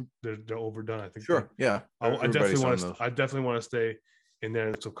because I think they're overdone. I think sure, yeah. I definitely want to stay in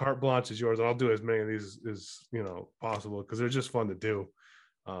there. So Carte Blanche is yours, and I'll do as many of these as possible because they're just fun to do.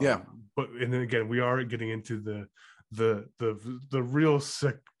 But and then again, we are getting into the real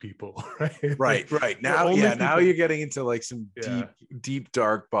sick people, right? Right. Now you're getting into like some deep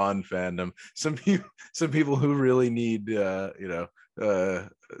dark Bond fandom. Some people who really need to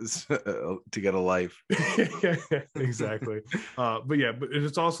get a life. Exactly. But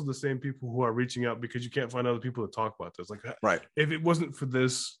it's also the same people who are reaching out because you can't find other people to talk about this. Like, right. If it wasn't for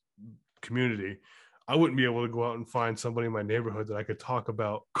this community, I wouldn't be able to go out and find somebody in my neighborhood that I could talk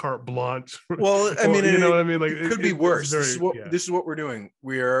about Carte Blanche. Well, I mean, what I mean? Like, it could be worse. This is what we're doing.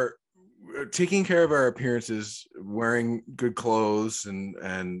 We're taking care of our appearances, wearing good clothes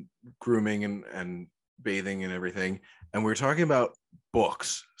and grooming and bathing and everything. and we're talking about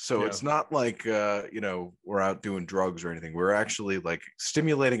books. So it's not like we're out doing drugs or anything. We're actually like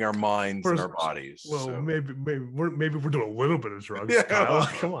stimulating our minds and our bodies. Well, so. maybe we're doing a little bit of drugs. Yeah, Kyle.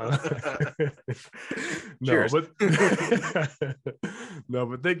 Come on.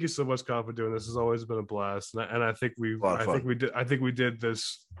 But thank you so much, Kyle, for doing this. It's always been a blast, and I think we did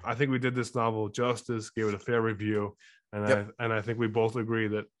this novel justice, gave it a fair review, and I think we both agree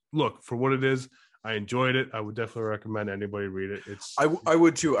that, look, for what it is, I enjoyed it. I would definitely recommend anybody read it. I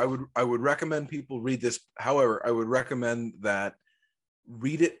would too. I would recommend people read this. However, I would recommend that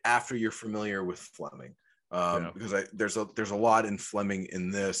read it after you're familiar with Fleming, because there's a lot in Fleming in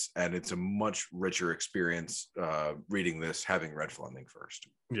this, and it's a much richer experience reading this having read Fleming first.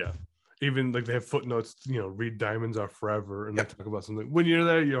 Yeah. Even like they have footnotes, read Diamonds Are Forever, and they talk about something. When you're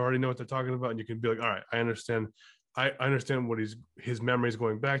there, you already know what they're talking about, and you can be like, all right, I understand what his memory is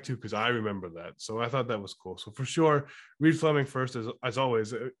going back to, because I remember that. So I thought that was cool. So for sure, read Fleming first, as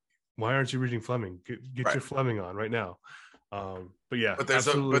always. Why aren't you reading Fleming? Get your Fleming on right now. But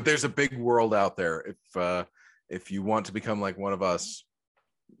there's a big world out there. If you want to become like one of us,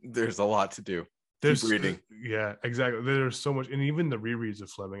 there's a lot to do. Keep reading. Yeah, exactly. There's so much, and even the rereads of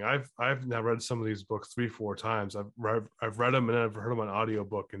Fleming. I've now read some of these books 3-4 times. I've read them and I've heard them on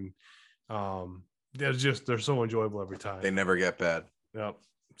audiobook, and they're so enjoyable every time. They never get bad. Yep.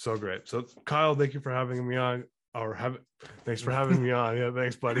 So great. So Kyle, thank you for having me on. Thanks for having me on. Yeah,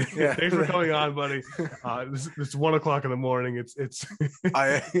 thanks, buddy. Yeah. Thanks for coming on, buddy. It's 1:00 in the morning. It's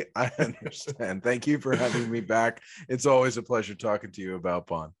I understand. Thank you for having me back. It's always a pleasure talking to you about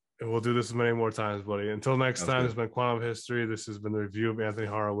Bond. And we'll do this many more times, buddy. Until next time, it's been Quantum History. This has been the review of Anthony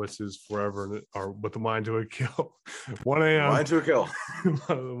Horowitz's Forever, or With the Mind to a Kill. 1 a.m. Mind to a Kill.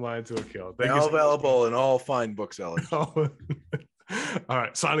 Mind to a Kill. Thank you. Available in all fine booksellers. All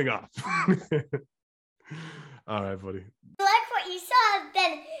right, signing off. All right, buddy. If you like what you saw,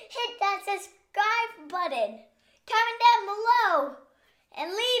 then hit that subscribe button. Comment down below and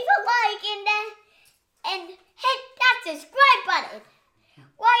leave a like, and hit that subscribe button.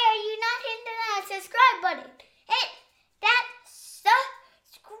 Why are you not hitting that subscribe button?